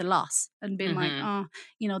looking at the loss and being like,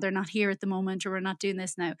 Mm-hmm. oh, they're not here at the moment, or we're not doing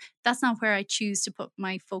this now. That's not where I choose to put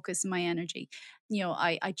my focus and my energy.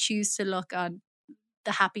 I choose to look on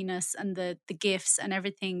the happiness and the gifts and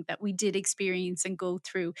everything that we did experience and go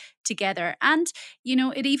through together. And,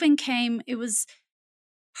 it was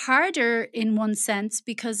harder in one sense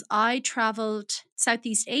because I traveled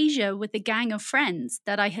Southeast Asia with a gang of friends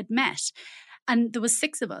that I had met, and there was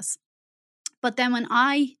 6 of us. But then when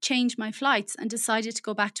I changed my flights and decided to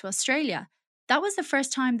go back to Australia, that was the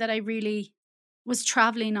first time that I really was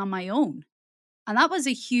traveling on my own. And that was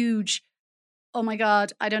a huge, oh my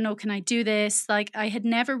God, I don't know, can I do this? Like, I had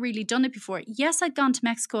never really done it before. Yes, I'd gone to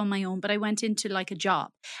Mexico on my own, but I went into like a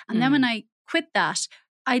job. And then when I quit that,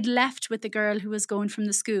 I'd left with the girl who was going from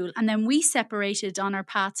the school. And then we separated on our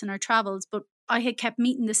paths and our travels, but I had kept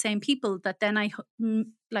meeting the same people that then I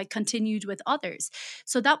continued with others.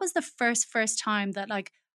 So that was the first time that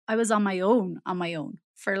like I was on my own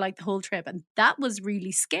for like the whole trip. And that was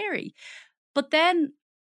really scary. But then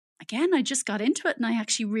again, I just got into it and I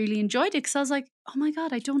actually really enjoyed it because I was like, oh my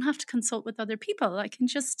God, I don't have to consult with other people. I can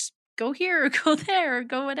just go here or go there or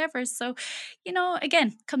go whatever. So,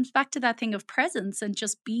 again, comes back to that thing of presence and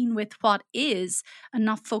just being with what is and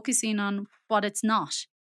not focusing on what it's not.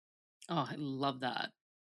 Oh, I love that.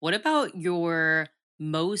 What about your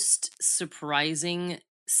most surprising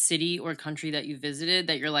city or country that you visited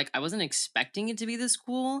that you're like, I wasn't expecting it to be this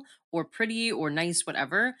cool or pretty or nice,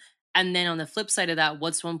 whatever? And then on the flip side of that,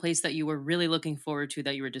 what's one place that you were really looking forward to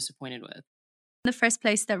that you were disappointed with? The first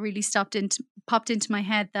place that really popped into my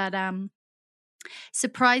head that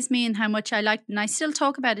surprised me and how much I liked, and I still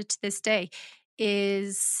talk about it to this day,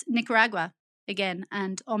 is Nicaragua again,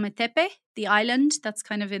 and Ometepe, the island that's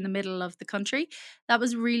kind of in the middle of the country. That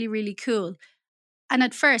was really, really cool. And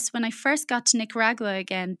at first, when I first got to Nicaragua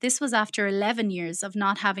again, this was after 11 years of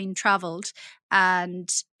not having traveled. And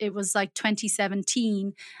it was like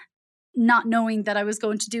 2017, not knowing that I was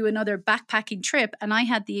going to do another backpacking trip. And I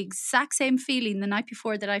had the exact same feeling the night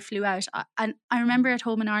before that I flew out. And I remember at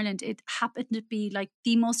home in Ireland, it happened to be like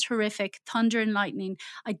the most horrific thunder and lightning.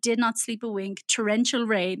 I did not sleep a wink, torrential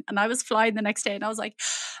rain. And I was flying the next day and I was like,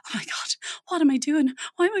 oh my God, what am I doing?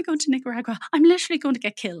 Why am I going to Nicaragua? I'm literally going to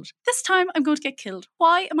get killed. This time I'm going to get killed.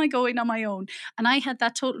 Why am I going on my own? And I had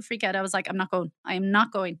that total freak out. I was like, I'm not going. I am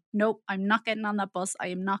not going. Nope, I'm not getting on that bus. I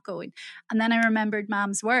am not going. And then I remembered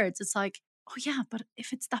Mom's words. It's like, oh yeah, but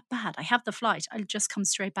if it's that bad, I have the flight. I'll just come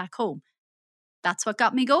straight back home. That's what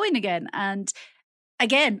got me going again. And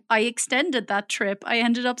again, I extended that trip. I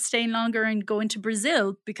ended up staying longer and going to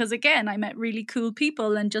Brazil because again, I met really cool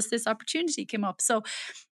people and just this opportunity came up. So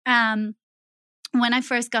when I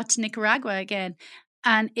first got to Nicaragua again,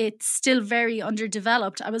 and it's still very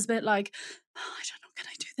underdeveloped, I was a bit like, oh, I don't know, can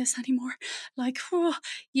I do this anymore? Like, oh,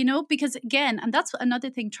 because again, and that's another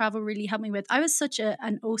thing travel really helped me with. I was such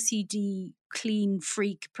an OCD clean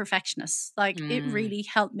freak perfectionist. Like it really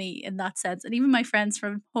helped me in that sense. And even my friends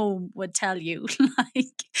from home would tell you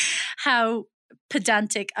like how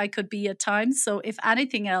pedantic I could be at times. So if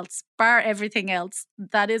anything else, bar everything else,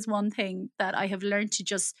 that is one thing that I have learned to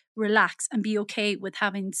just relax and be okay with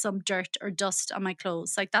having some dirt or dust on my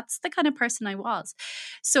clothes. Like that's the kind of person I was.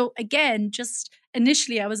 So again, just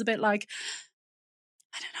initially I was a bit like,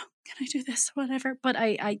 I don't know, can I do this? Whatever. But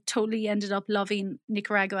I totally ended up loving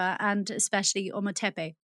Nicaragua and especially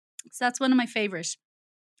Ometepe. So that's one of my favorite.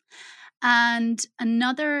 And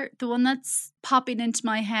the one that's popping into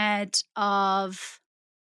my head of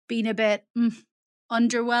being a bit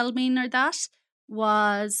underwhelming or that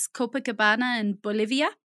was Copacabana in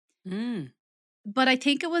Bolivia. But I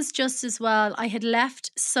think it was just as well. I had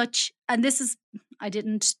left I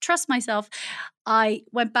didn't trust myself. I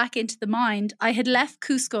went back into the mind. I had left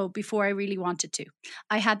Cusco before I really wanted to.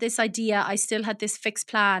 I had this idea. I still had this fixed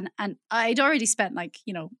plan. And I'd already spent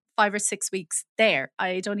 5 or 6 weeks there.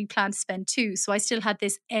 I'd only planned to spend 2. So I still had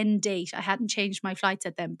this end date. I hadn't changed my flights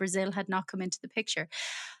at them. Brazil had not come into the picture.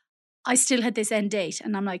 I still had this end date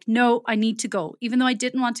and I'm like, no, I need to go. Even though I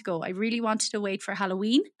didn't want to go, I really wanted to wait for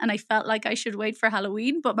Halloween and I felt like I should wait for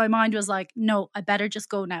Halloween, but my mind was like, no, I better just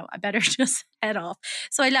go now. I better just head off.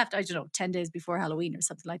 So I left, 10 days before Halloween or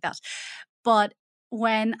something like that. But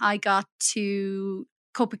when I got to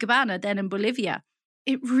Copacabana, then in Bolivia,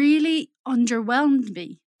 it really underwhelmed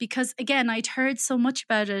me because again, I'd heard so much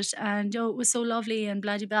about it and it was so lovely and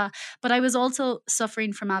blah, blah, blah. But I was also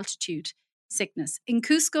suffering from altitude sickness. In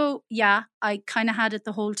Cusco, yeah, I kind of had it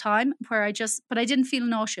the whole time but I didn't feel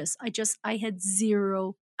nauseous. I had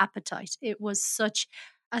zero appetite. It was such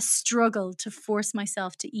a struggle to force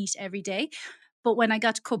myself to eat every day. But when I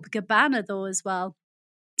got to Copacabana though as well,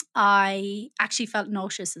 I actually felt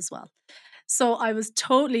nauseous as well. So I was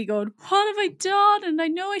totally going, what have I done? And I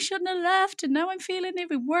know I shouldn't have left, and now I'm feeling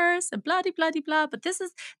even worse, and blah de blah de blah. But this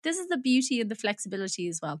is the beauty and the flexibility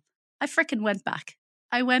as well. I freaking went back.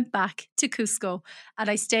 I went back to Cusco and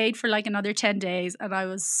I stayed for like another 10 days, and I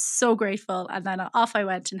was so grateful. And then off I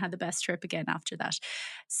went and had the best trip again after that.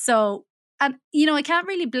 So, and you know, I can't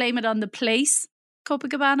really blame it on the place,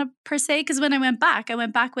 Copacabana per se, because when I went back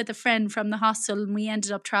with a friend from the hostel, and we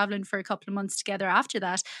ended up traveling for a couple of months together after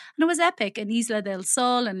that, and it was epic, and Isla del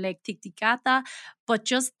Sol and Lake Titicaca. But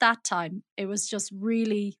just that time, it was just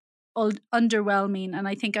really underwhelming, and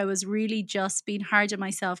I think I was really just being hard on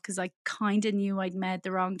myself because I kind of knew I'd made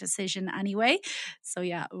the wrong decision anyway. So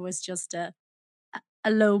yeah, it was just a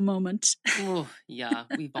low moment. Oh, yeah,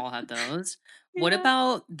 we've all had those. What Yeah.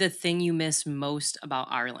 about the thing you miss most about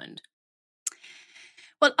Ireland?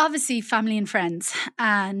 Well, obviously, family and friends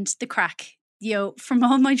and the crack. You know, from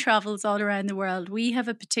all my travels all around the world, we have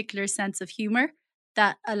a particular sense of humor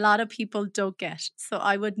that a lot of people don't get. So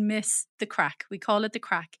I would miss the crack. We call it the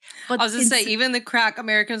crack. But I was gonna say, in even the crack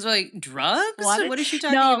Americans are like, drugs? What? What is she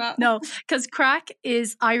talking about? No, because crack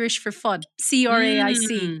is Irish for fun. CRAIC,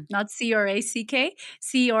 Mm, not CRACK,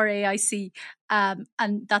 CRAIC.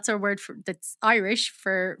 And that's our word for that's Irish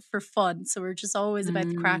for fun. So we're just always about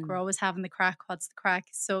the crack. We're mm. always having the crack. What's the crack?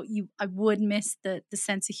 So I would miss the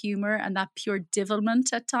sense of humor and that pure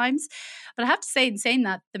divilment at times. But I have to say, in saying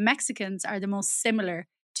that, the Mexicans are the most similar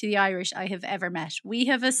to the Irish I have ever met. We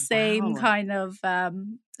have a same Wow. kind of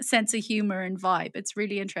sense of humor and vibe. It's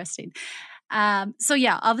really interesting. So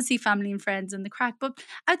yeah, obviously family and friends and the crack. But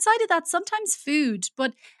outside of that, sometimes food.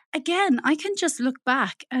 But again, I can just look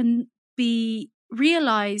back and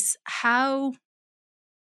realize how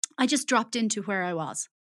I just dropped into where I was.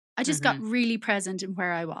 I just got Hmm. really present in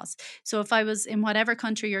where I was. So if I was in whatever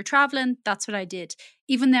country you're traveling, that's what I did.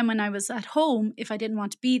 Even then when I was at home, if I didn't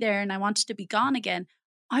want to be there and I wanted to be gone again,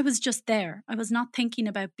 I was just there. I was not thinking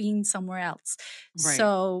about being somewhere else. Right.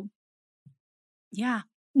 So yeah.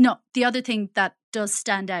 No, the other thing that does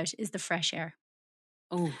stand out is the fresh air,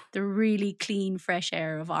 Oh, the really clean, fresh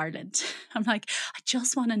air of Ireland. I'm like, I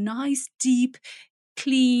just want a nice, deep,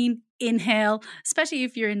 clean inhale, especially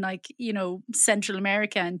if you're in like, you know, Central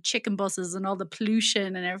America and chicken buses and all the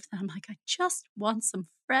pollution and everything. I'm like, I just want some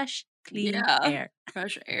fresh, clean yeah. air.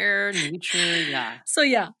 Fresh air, nature. Yeah. So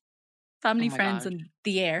yeah, Oh family, my friends, gosh. and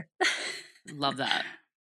the air. Love that.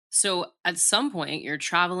 So at some point, you're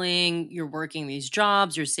traveling, you're working these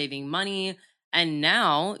jobs, you're saving money, and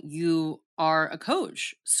now you are a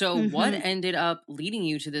coach. So, what Mhm. ended up leading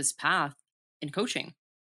you to this path in coaching?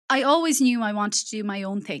 I always knew I wanted to do my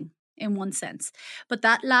own thing in one sense. But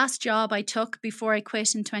that last job I took before I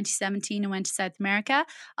quit in 2017 and went to South America,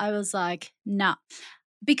 I was like, nah.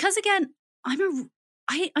 Because again, I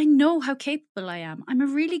know how capable I am. I'm a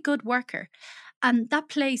really good worker. And that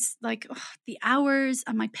place, like ugh, the hours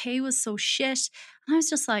and my pay was so shit. And I was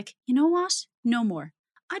just like, you know what? No more.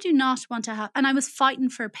 I do not want to have, and I was fighting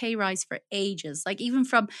for a pay rise for ages. Like, even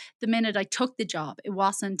from the minute I took the job, it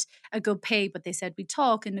wasn't a good pay, but they said we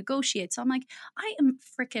talk and negotiate. So I'm like, I am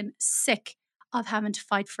freaking sick of having to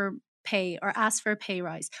fight for pay or ask for a pay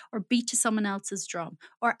rise or beat to someone else's drum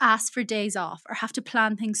or ask for days off or have to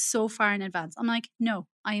plan things so far in advance. I'm like, no,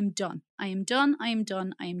 I am done. I am done. I am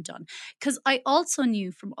done. I am done. Because I also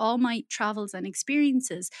knew from all my travels and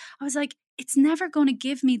experiences, I was like, it's never going to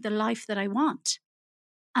give me the life that I want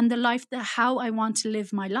and the life that how I want to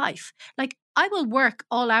live my life. Like, I will work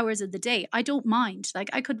all hours of the day. I don't mind. Like,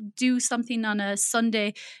 I could do something on a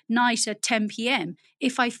Sunday night at 10 p.m.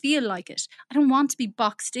 if I feel like it. I don't want to be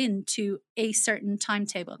boxed into a certain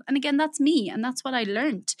timetable. And again, that's me. And that's what I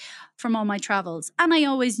learned from all my travels. And I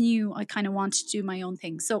always knew I kind of wanted to do my own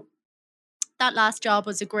thing. So that last job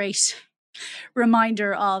was a great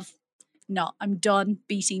reminder of, no, I'm done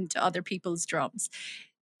beating to other people's drums.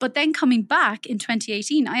 But then coming back in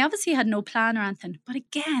 2018, I obviously had no plan or anything. But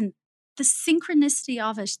again, the synchronicity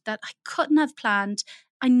of it that I couldn't have planned,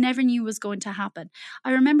 I never knew was going to happen.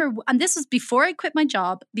 I remember, and this was before I quit my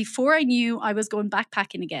job, before I knew I was going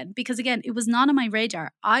backpacking again, because again, it was not on my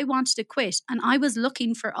radar. I wanted to quit and I was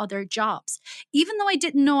looking for other jobs. Even though I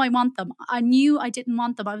didn't know I want them, I knew I didn't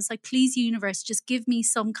want them. I was like, please, universe, just give me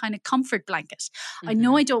some kind of comfort blanket. I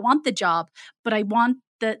know Hmm. I don't want the job, but I want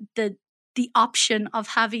the option of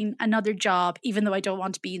having another job, even though I don't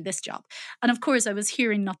want to be in this job. And of course, I was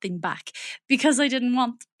hearing nothing back because I didn't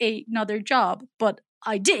want another job, but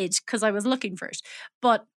I did because I was looking for it.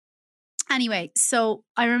 But anyway, so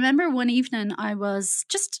I remember one evening I was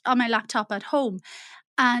just on my laptop at home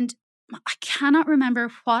and I cannot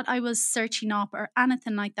remember what I was searching up or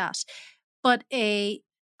anything like that. But I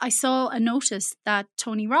saw a notice that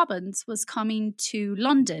Tony Robbins was coming to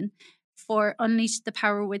London for Unleash the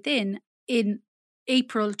Power Within in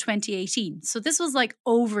April 2018. So this was like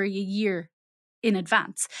over a year in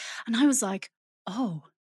advance. And I was like, oh.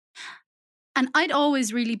 And I'd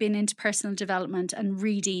always really been into personal development and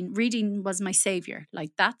reading. Reading was my savior.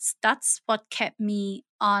 Like that's what kept me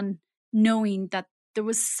on, knowing that there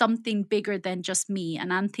was something bigger than just me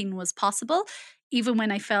and anything was possible. Even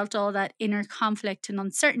when I felt all that inner conflict and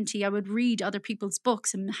uncertainty, I would read other people's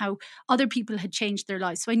books and how other people had changed their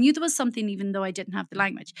lives. So I knew there was something, even though I didn't have the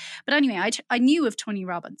language. But anyway, I knew of Tony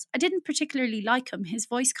Robbins. I didn't particularly like him. His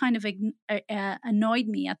voice kind of annoyed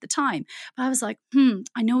me at the time. But I was like,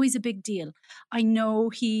 I know he's a big deal. I know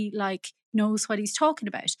he knows what he's talking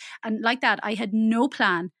about. And like that, I had no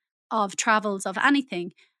plan of travels of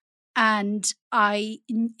anything. And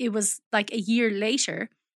it was like a year later,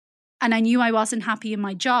 and I knew I wasn't happy in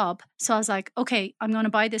my job. So I was like, okay, I'm going to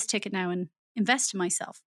buy this ticket now and invest in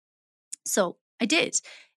myself. So I did.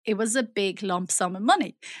 It was a big lump sum of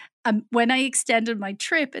money. When I extended my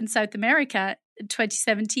trip in South America in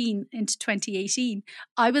 2017 into 2018,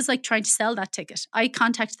 I was like trying to sell that ticket. I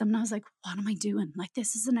contacted them and I was like, what am I doing? Like,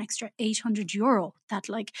 this is an extra €800. That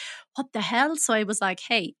like, what the hell? So I was like,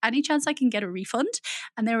 hey, any chance I can get a refund?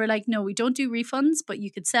 And they were like, no, we don't do refunds, but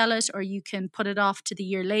you could sell it or you can put it off to the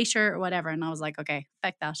year later or whatever. And I was like, okay,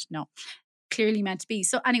 fuck that. No, clearly meant to be.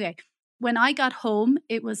 So anyway, when I got home,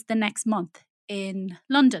 it was the next month in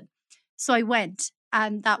London. So I went,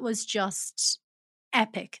 and that was just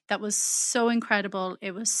epic. That was so incredible.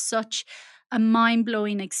 It was such a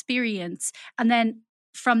mind-blowing experience. And then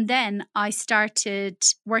from then I started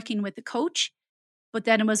working with the coach. But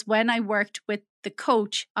then it was when I worked with the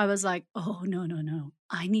coach, I was like, oh, no.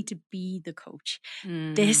 I need to be the coach.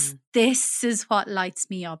 This is what lights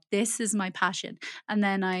me up. This is my passion. And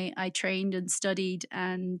then I trained and studied,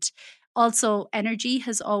 and also energy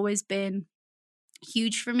has always been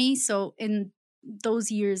huge for me. So in those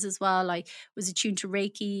years as well, I was attuned to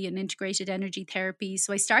Reiki and integrated energy therapy.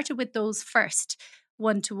 So I started with those first,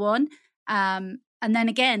 1-to-1. And then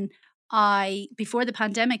again, before the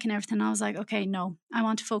pandemic and everything, I was like, okay, no, I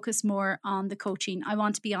want to focus more on the coaching. I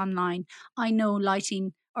want to be online. I know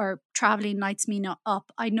lighting or traveling lights me not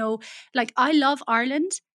up. I know, like, I love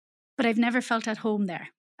Ireland, but I've never felt at home there.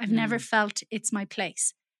 I've never felt it's my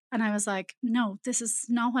place. And I was like, no, this is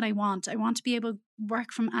not what I want. I want to be able to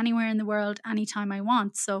work from anywhere in the world, anytime I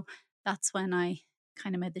want. So that's when I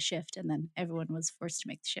kind of made the shift, and then everyone was forced to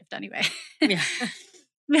make the shift anyway. Yeah.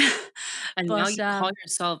 And now But you call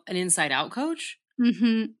yourself an inside out coach?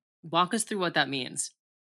 Walk us through what that means.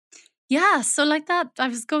 yeah, so like that, I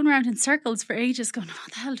was going around in circles for ages going,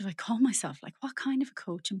 what the hell do I call myself? Like, what kind of a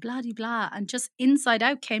coach? And blah, blah, blah. And just Inside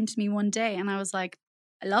Out came to me one day, and I was like,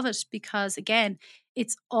 I love it, because again,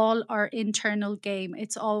 it's all our internal game.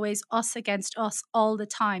 It's always us against us all the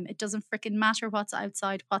time. It doesn't freaking matter what's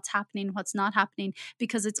outside, what's happening, what's not happening,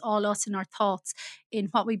 because it's all us in our thoughts, in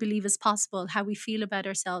what we believe is possible, how we feel about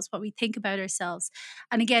ourselves, what we think about ourselves.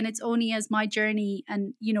 And again, it's only as my journey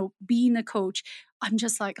and, being a coach, I'm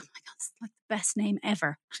just like, oh my God, it's like the best name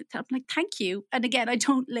ever. I'm like, thank you. And again, I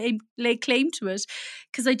don't lay claim to it,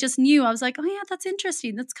 because I just knew, I was like, oh yeah, that's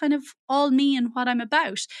interesting. That's kind of all me and what I'm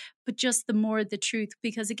about. But just the more the truth,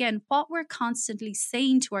 because again, what we're constantly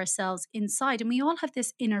saying to ourselves inside, and we all have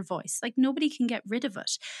this inner voice, like nobody can get rid of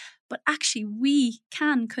it, but actually we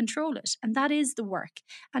can control it. And that is the work.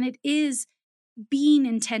 And it is being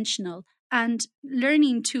intentional and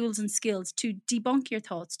learning tools and skills to debunk your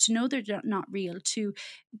thoughts, to know they're not real, to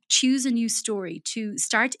choose a new story, to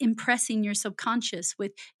start impressing your subconscious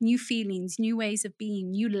with new feelings, new ways of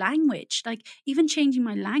being, new language, like even changing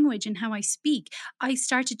my language and how I speak. I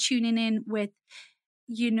started tuning in with,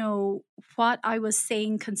 what I was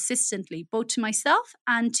saying consistently, both to myself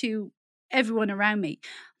and to everyone around me.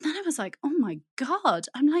 And then I was like, oh my God,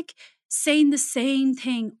 I'm like saying the same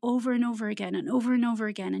thing over and over again and over and over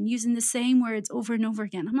again and using the same words over and over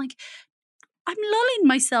again. I'm like, I'm lulling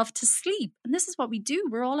myself to sleep. And this is what we do.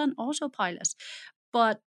 We're all on autopilot.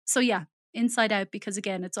 But so yeah, Inside Out, because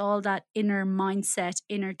again, it's all that inner mindset,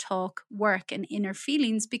 inner talk, work, and inner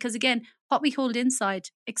feelings. Because again, what we hold inside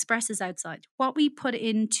expresses outside. What we put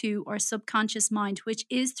into our subconscious mind, which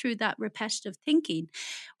is through that repetitive thinking,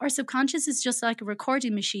 our subconscious is just like a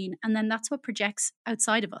recording machine. And then that's what projects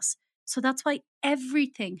outside of us. So that's why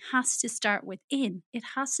everything has to start within. It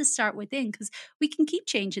has to start within, because we can keep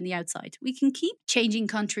changing the outside. We can keep changing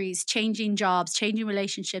countries, changing jobs, changing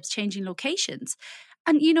relationships, changing locations.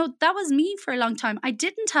 And, that was me for a long time. I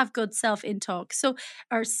didn't have good self-in talk,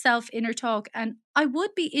 or self-inner talk, and I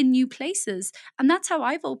would be in new places. And that's how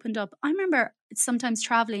I've opened up. I remember sometimes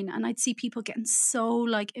traveling and I'd see people getting so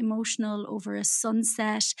like emotional over a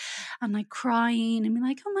sunset and like crying and be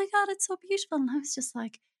like, oh my God, it's so beautiful. And I was just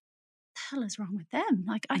like, the hell is wrong with them?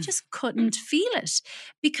 Like, I just couldn't feel it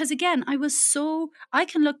because, again, I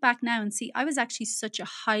can look back now and see I was actually such a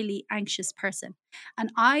highly anxious person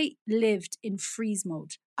and I lived in freeze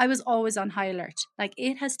mode. I was always on high alert. Like,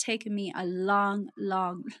 it has taken me a long,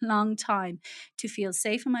 long, long time to feel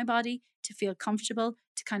safe in my body, to feel comfortable,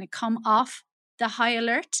 to kind of come off the high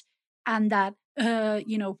alert and that,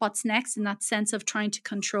 what's next, and that sense of trying to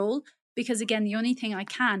control. Because, again, the only thing I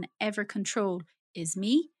can ever control is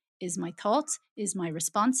me, is my thoughts, is my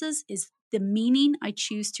responses, is the meaning I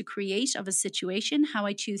choose to create of a situation, how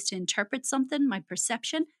I choose to interpret something, my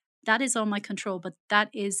perception. That is all my control, but that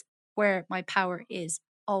is where my power is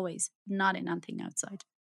always, not in anything outside.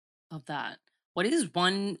 Of that. What is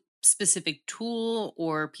one specific tool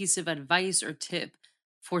or piece of advice or tip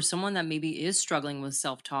for someone that maybe is struggling with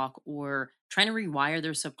self talk or trying to rewire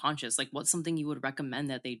their subconscious? Like, what's something you would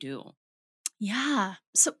recommend that they do? Yeah.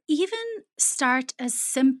 So even start as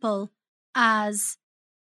simple as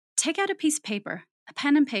take out a piece of paper, a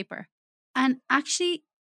pen and paper, and actually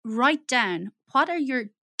write down what are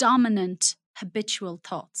your dominant habitual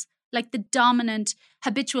thoughts, like the dominant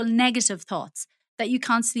habitual negative thoughts that you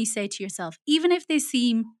constantly say to yourself, even if they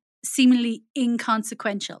seem seemingly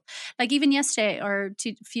inconsequential. Like even yesterday or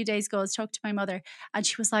a few days ago, I was talking to my mother and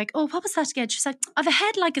she was like, oh, what was that again? She's like, I've a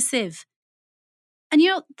head like a sieve. And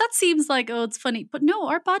that seems like, oh, it's funny. But no,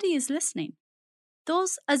 our body is listening.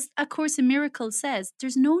 Those, as A Course in Miracles says,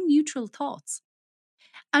 there's no neutral thoughts.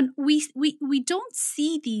 And we don't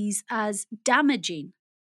see these as damaging,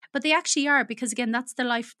 but they actually are, because again, that's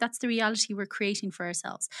the reality we're creating for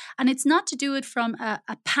ourselves. And it's not to do it from a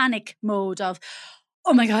panic mode of,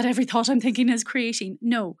 oh my God, every thought I'm thinking is creating.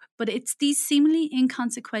 No, but it's these seemingly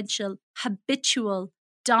inconsequential, habitual,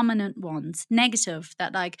 dominant ones, negative,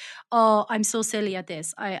 that like, oh, I'm so silly at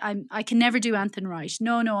this. I can never do anything right.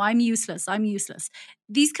 No, I'm useless. I'm useless.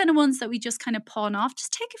 These kind of ones that we just kind of pawn off,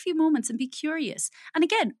 just take a few moments and be curious. And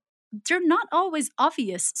again, they're not always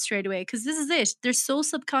obvious straight away, because this is it. They're so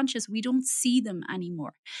subconscious, we don't see them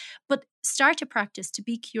anymore. But start to practice to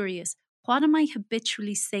be curious. What am I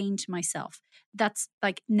habitually saying to myself that's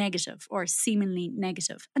like negative or seemingly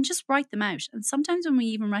negative? And just write them out. And sometimes when we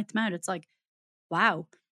even write them out, it's like, wow.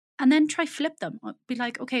 And then try flip them. Be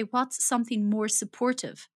like, okay, what's something more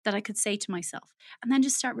supportive that I could say to myself? And then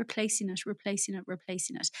just start replacing it.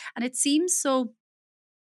 And it seems so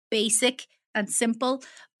basic and simple,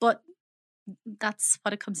 but that's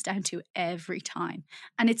what it comes down to every time.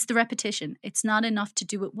 And it's the repetition. It's not enough to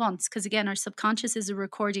do it once, because again, our subconscious is a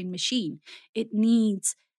recording machine. It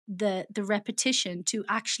needs the repetition to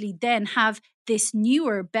actually then have this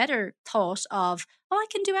newer, better thought of, oh, I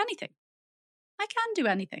can do anything. I can do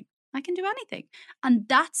anything. I can do anything. And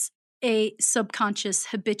that's a subconscious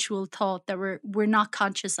habitual thought that we're not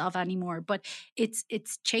conscious of anymore, but it's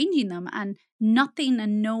changing them, and nothing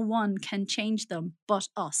and no one can change them but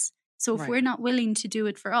us. So if we're Right. not willing to do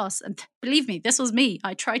it for us, and believe me, this was me.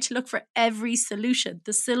 I tried to look for every solution.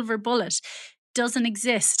 The silver bullet doesn't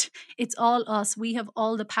exist. It's all us. We have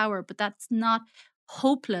all the power, but that's not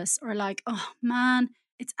hopeless or like, oh man,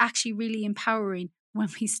 it's actually really empowering when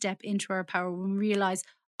we step into our power, when we realize,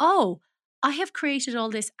 oh, I have created all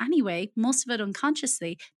this anyway, most of it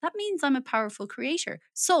unconsciously. That means I'm a powerful creator.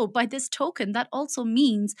 So, by this token, that also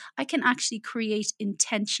means I can actually create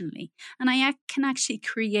intentionally, and I can actually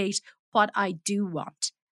create what I do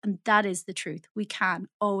want. And that is the truth. We can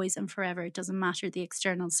always and forever. It doesn't matter the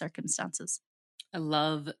external circumstances. I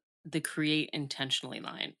love the create intentionally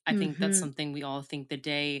line. I think that's Mm-hmm. something we all think the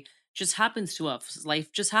day just happens to us.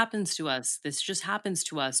 Life just happens to us. This just happens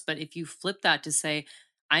to us. But if you flip that to say,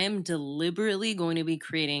 I am deliberately going to be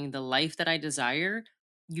creating the life that I desire,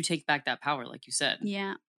 you take back that power, like you said.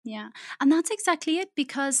 Yeah, yeah. And that's exactly it,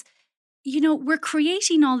 because we're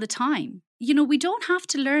creating all the time. We don't have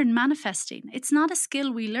to learn manifesting. It's not a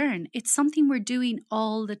skill we learn, it's something we're doing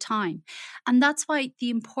all the time. And that's why the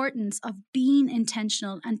importance of being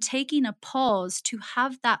intentional and taking a pause to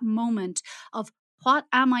have that moment of, what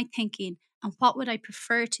am I thinking and what would I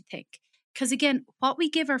prefer to think? Because again, what we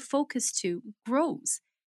give our focus to grows.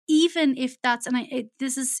 Even if that's,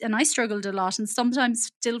 and I struggled a lot and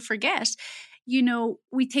sometimes still forget,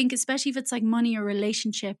 we think, especially if it's like money or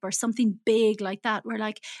relationship or something big like that, we're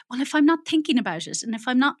like, well, if I'm not thinking about it and if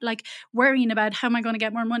I'm not like worrying about how am I going to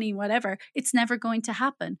get more money, whatever, it's never going to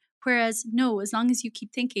happen. Whereas no, as long as you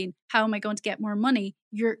keep thinking, how am I going to get more money?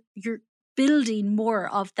 You're building more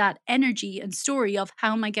of that energy and story of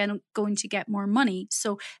how am I going to get more money.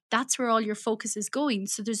 So that's where all your focus is going.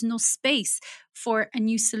 So there's no space for a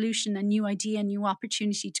new solution, a new idea, a new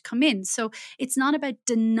opportunity to come in. So it's not about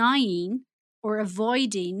denying or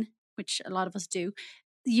avoiding, which a lot of us do,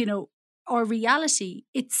 or reality.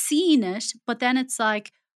 It's seeing it, but then it's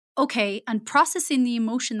like, okay, and processing the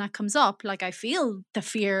emotion that comes up. Like, I feel the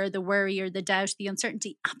fear, the worry, or the doubt, the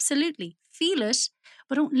uncertainty. Absolutely. Feel it,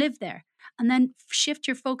 but don't live there. And then shift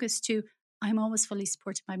your focus to, I'm always fully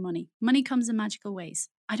supported by money. Money comes in magical ways.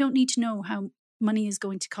 I don't need to know how money is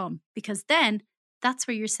going to come, because then that's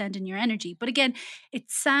where you're sending your energy. But again, it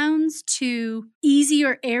sounds too easy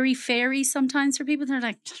or airy-fairy sometimes for people. They're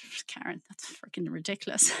like, Karen, that's freaking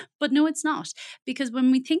ridiculous. But no, it's not. Because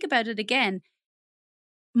when we think about it again,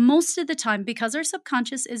 most of the time, because our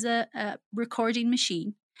subconscious is a recording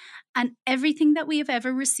machine, and everything that we have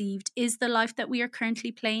ever received is the life that we are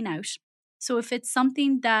currently playing out. So if it's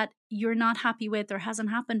something that you're not happy with or hasn't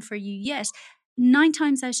happened for you yet, 9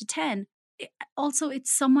 times out of 10,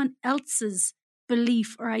 it's someone else's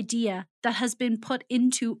belief or idea that has been put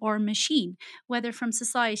into our machine, whether from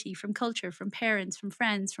society, from culture, from parents, from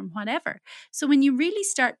friends, from whatever. So when you really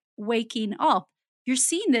start waking up, you're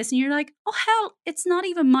seeing this and you're like, oh, hell, it's not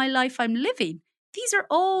even my life I'm living. These are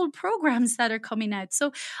old programs that are coming out.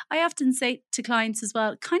 So I often say to clients as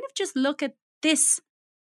well, kind of just look at this,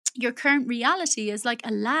 your current reality, as like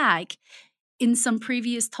a lag in some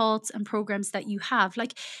previous thoughts and programs that you have.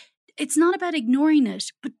 Like, it's not about ignoring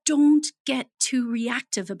it, but don't get too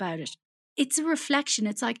reactive about it. It's a reflection.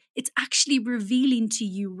 It's like, it's actually revealing to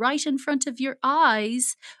you right in front of your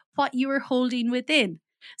eyes what you are holding within.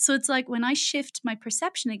 So it's like when I shift my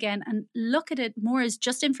perception again and look at it more as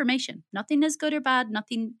just information, nothing is good or bad,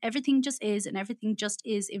 everything just is, and everything just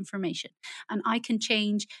is information. And I can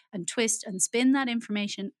change and twist and spin that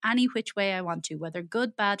information any which way I want to, whether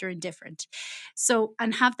good, bad, or indifferent. So,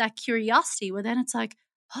 and have that curiosity, well, then it's like,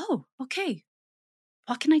 oh, okay,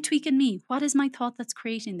 what can I tweak in me? What is my thought that's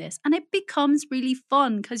creating this? And it becomes really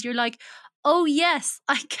fun because you're like, oh yes,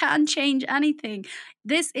 I can change anything.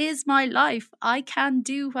 This is my life. I can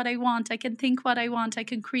do what I want. I can think what I want. I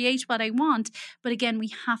can create what I want. But again,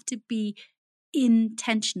 we have to be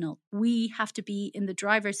intentional. We have to be in the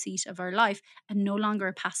driver's seat of our life and no longer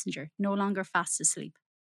a passenger, no longer fast asleep.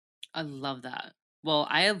 I love that. Well,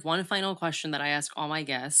 I have one final question that I ask all my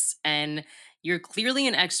guests, and you're clearly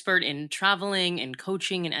an expert in traveling and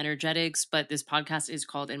coaching and energetics, but this podcast is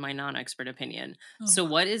called In My Non-Expert Opinion. Oh. So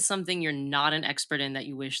what is something you're not an expert in that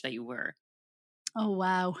you wish that you were? Oh,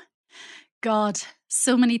 wow. God,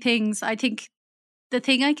 so many things. I think the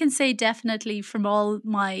thing I can say definitely from all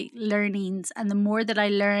my learnings, and the more that I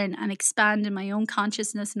learn and expand in my own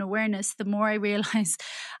consciousness and awareness, the more I realize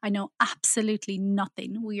I know absolutely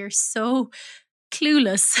nothing. We are so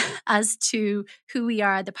clueless as to who we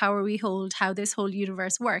are, the power we hold, how this whole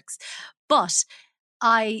universe works. But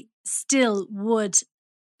I still would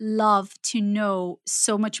love to know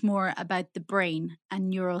so much more about the brain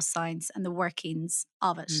and neuroscience and the workings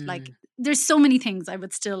of it. Like, there's so many things I'm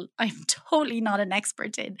totally not an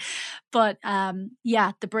expert in, but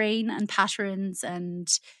the brain and patterns and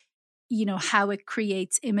how it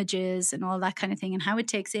creates images and all that kind of thing, and how it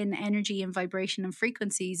takes in energy and vibration and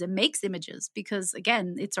frequencies and makes images, because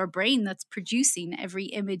again, it's our brain that's producing every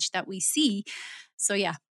image that we see. So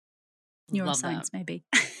yeah, neuroscience maybe.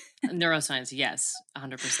 Neuroscience, yes,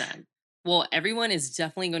 100%. Well, everyone is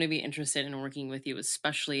definitely going to be interested in working with you,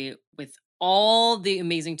 especially with all the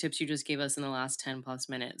amazing tips you just gave us in the last 10 plus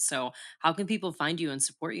minutes. So how can people find you and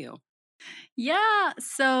support you? Yeah,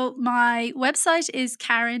 so my website is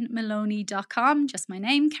KarenMaloney.com, just my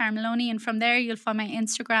name, Karen Maloney. And from there, you'll find my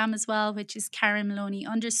Instagram as well, which is Karen Maloney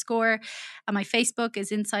 _. And my Facebook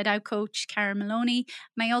is Inside Out Coach Karen Maloney.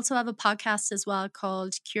 And I also have a podcast as well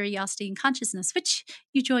called Curiosity and Consciousness, which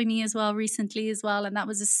you joined me as well recently as well. And that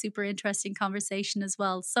was a super interesting conversation as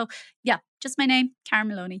well. So yeah, just my name, Karen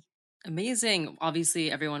Maloney. Amazing.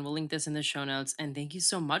 Obviously, everyone will link this in the show notes. And thank you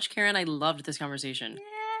so much, Karen. I loved this conversation.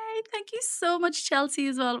 Thank you so much, Chelsea,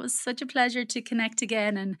 as well. It was such a pleasure to connect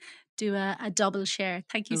again and do a double share.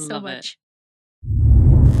 Thank you so much.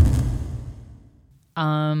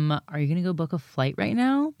 Are you gonna go book a flight right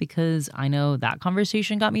now? Because I know that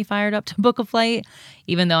conversation got me fired up to book a flight,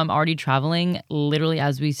 even though I'm already traveling literally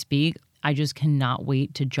as we speak. I just cannot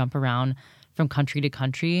wait to jump around from country to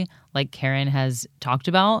country like Karen has talked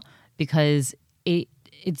about, because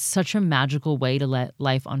it's such a magical way to let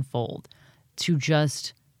life unfold, to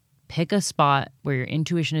just pick a spot where your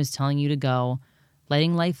intuition is telling you to go,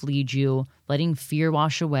 letting life lead you, letting fear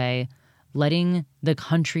wash away, letting the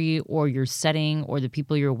country or your setting or the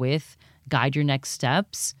people you're with guide your next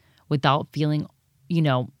steps without feeling,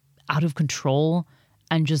 out of control,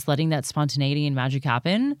 and just letting that spontaneity and magic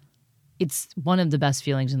happen, it's one of the best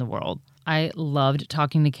feelings in the world. I loved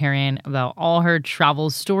talking to Karen about all her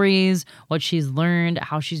travel stories, what she's learned,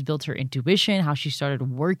 how she's built her intuition, how she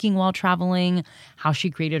started working while traveling, how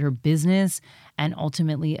she created her business, and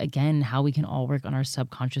ultimately, again, how we can all work on our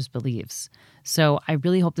subconscious beliefs. So I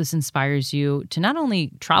really hope this inspires you to not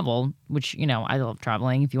only travel, which, I love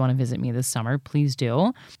traveling. If you want to visit me this summer, please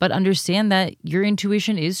do, but understand that your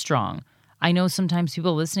intuition is strong. I know sometimes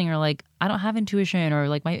people listening are like, I don't have intuition, or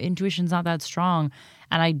like my intuition's not that strong.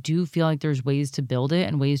 And I do feel like there's ways to build it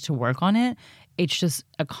and ways to work on it. It's just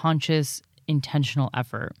a conscious, intentional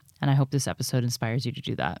effort. And I hope this episode inspires you to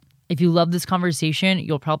do that. If you love this conversation,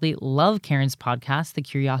 you'll probably love Karen's podcast, the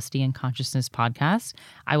Curiosity and Consciousness Podcast.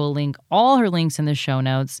 I will link all her links in the show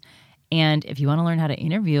notes. And if you want to learn how to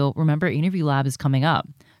interview, remember Interview Lab is coming up.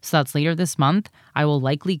 So that's later this month. I will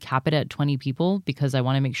likely cap it at 20 people because I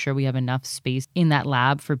want to make sure we have enough space in that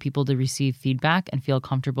lab for people to receive feedback and feel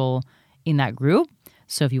comfortable in that group.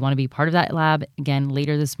 So if you want to be part of that lab, again,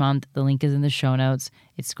 later this month, the link is in the show notes.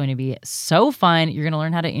 It's going to be so fun. You're going to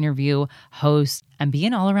learn how to interview, host, and be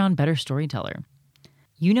an all-around better storyteller.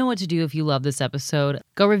 You know what to do if you love this episode.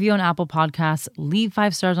 Go review on Apple Podcasts, leave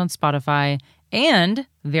 5 stars on Spotify, and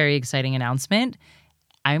very exciting announcement,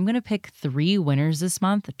 I'm going to pick 3 winners this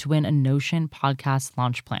month to win a Notion podcast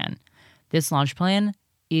launch plan. This launch plan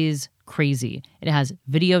is crazy. It has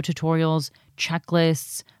video tutorials,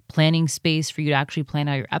 checklists, planning space for you to actually plan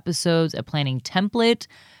out your episodes, a planning template.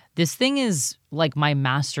 This thing is like my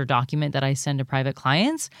master document that I send to private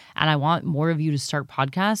clients, and I want more of you to start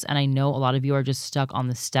podcasts, and I know a lot of you are just stuck on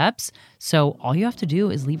the steps. So all you have to do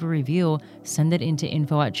is leave a review, send it into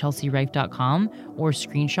info@chelsearife.com, or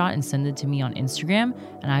screenshot and send it to me on Instagram,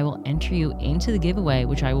 and I will enter you into the giveaway,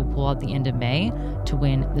 which I will pull out the end of May to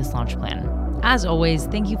win this launch plan. As always,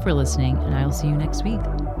 thank you for listening, and I will see you next week.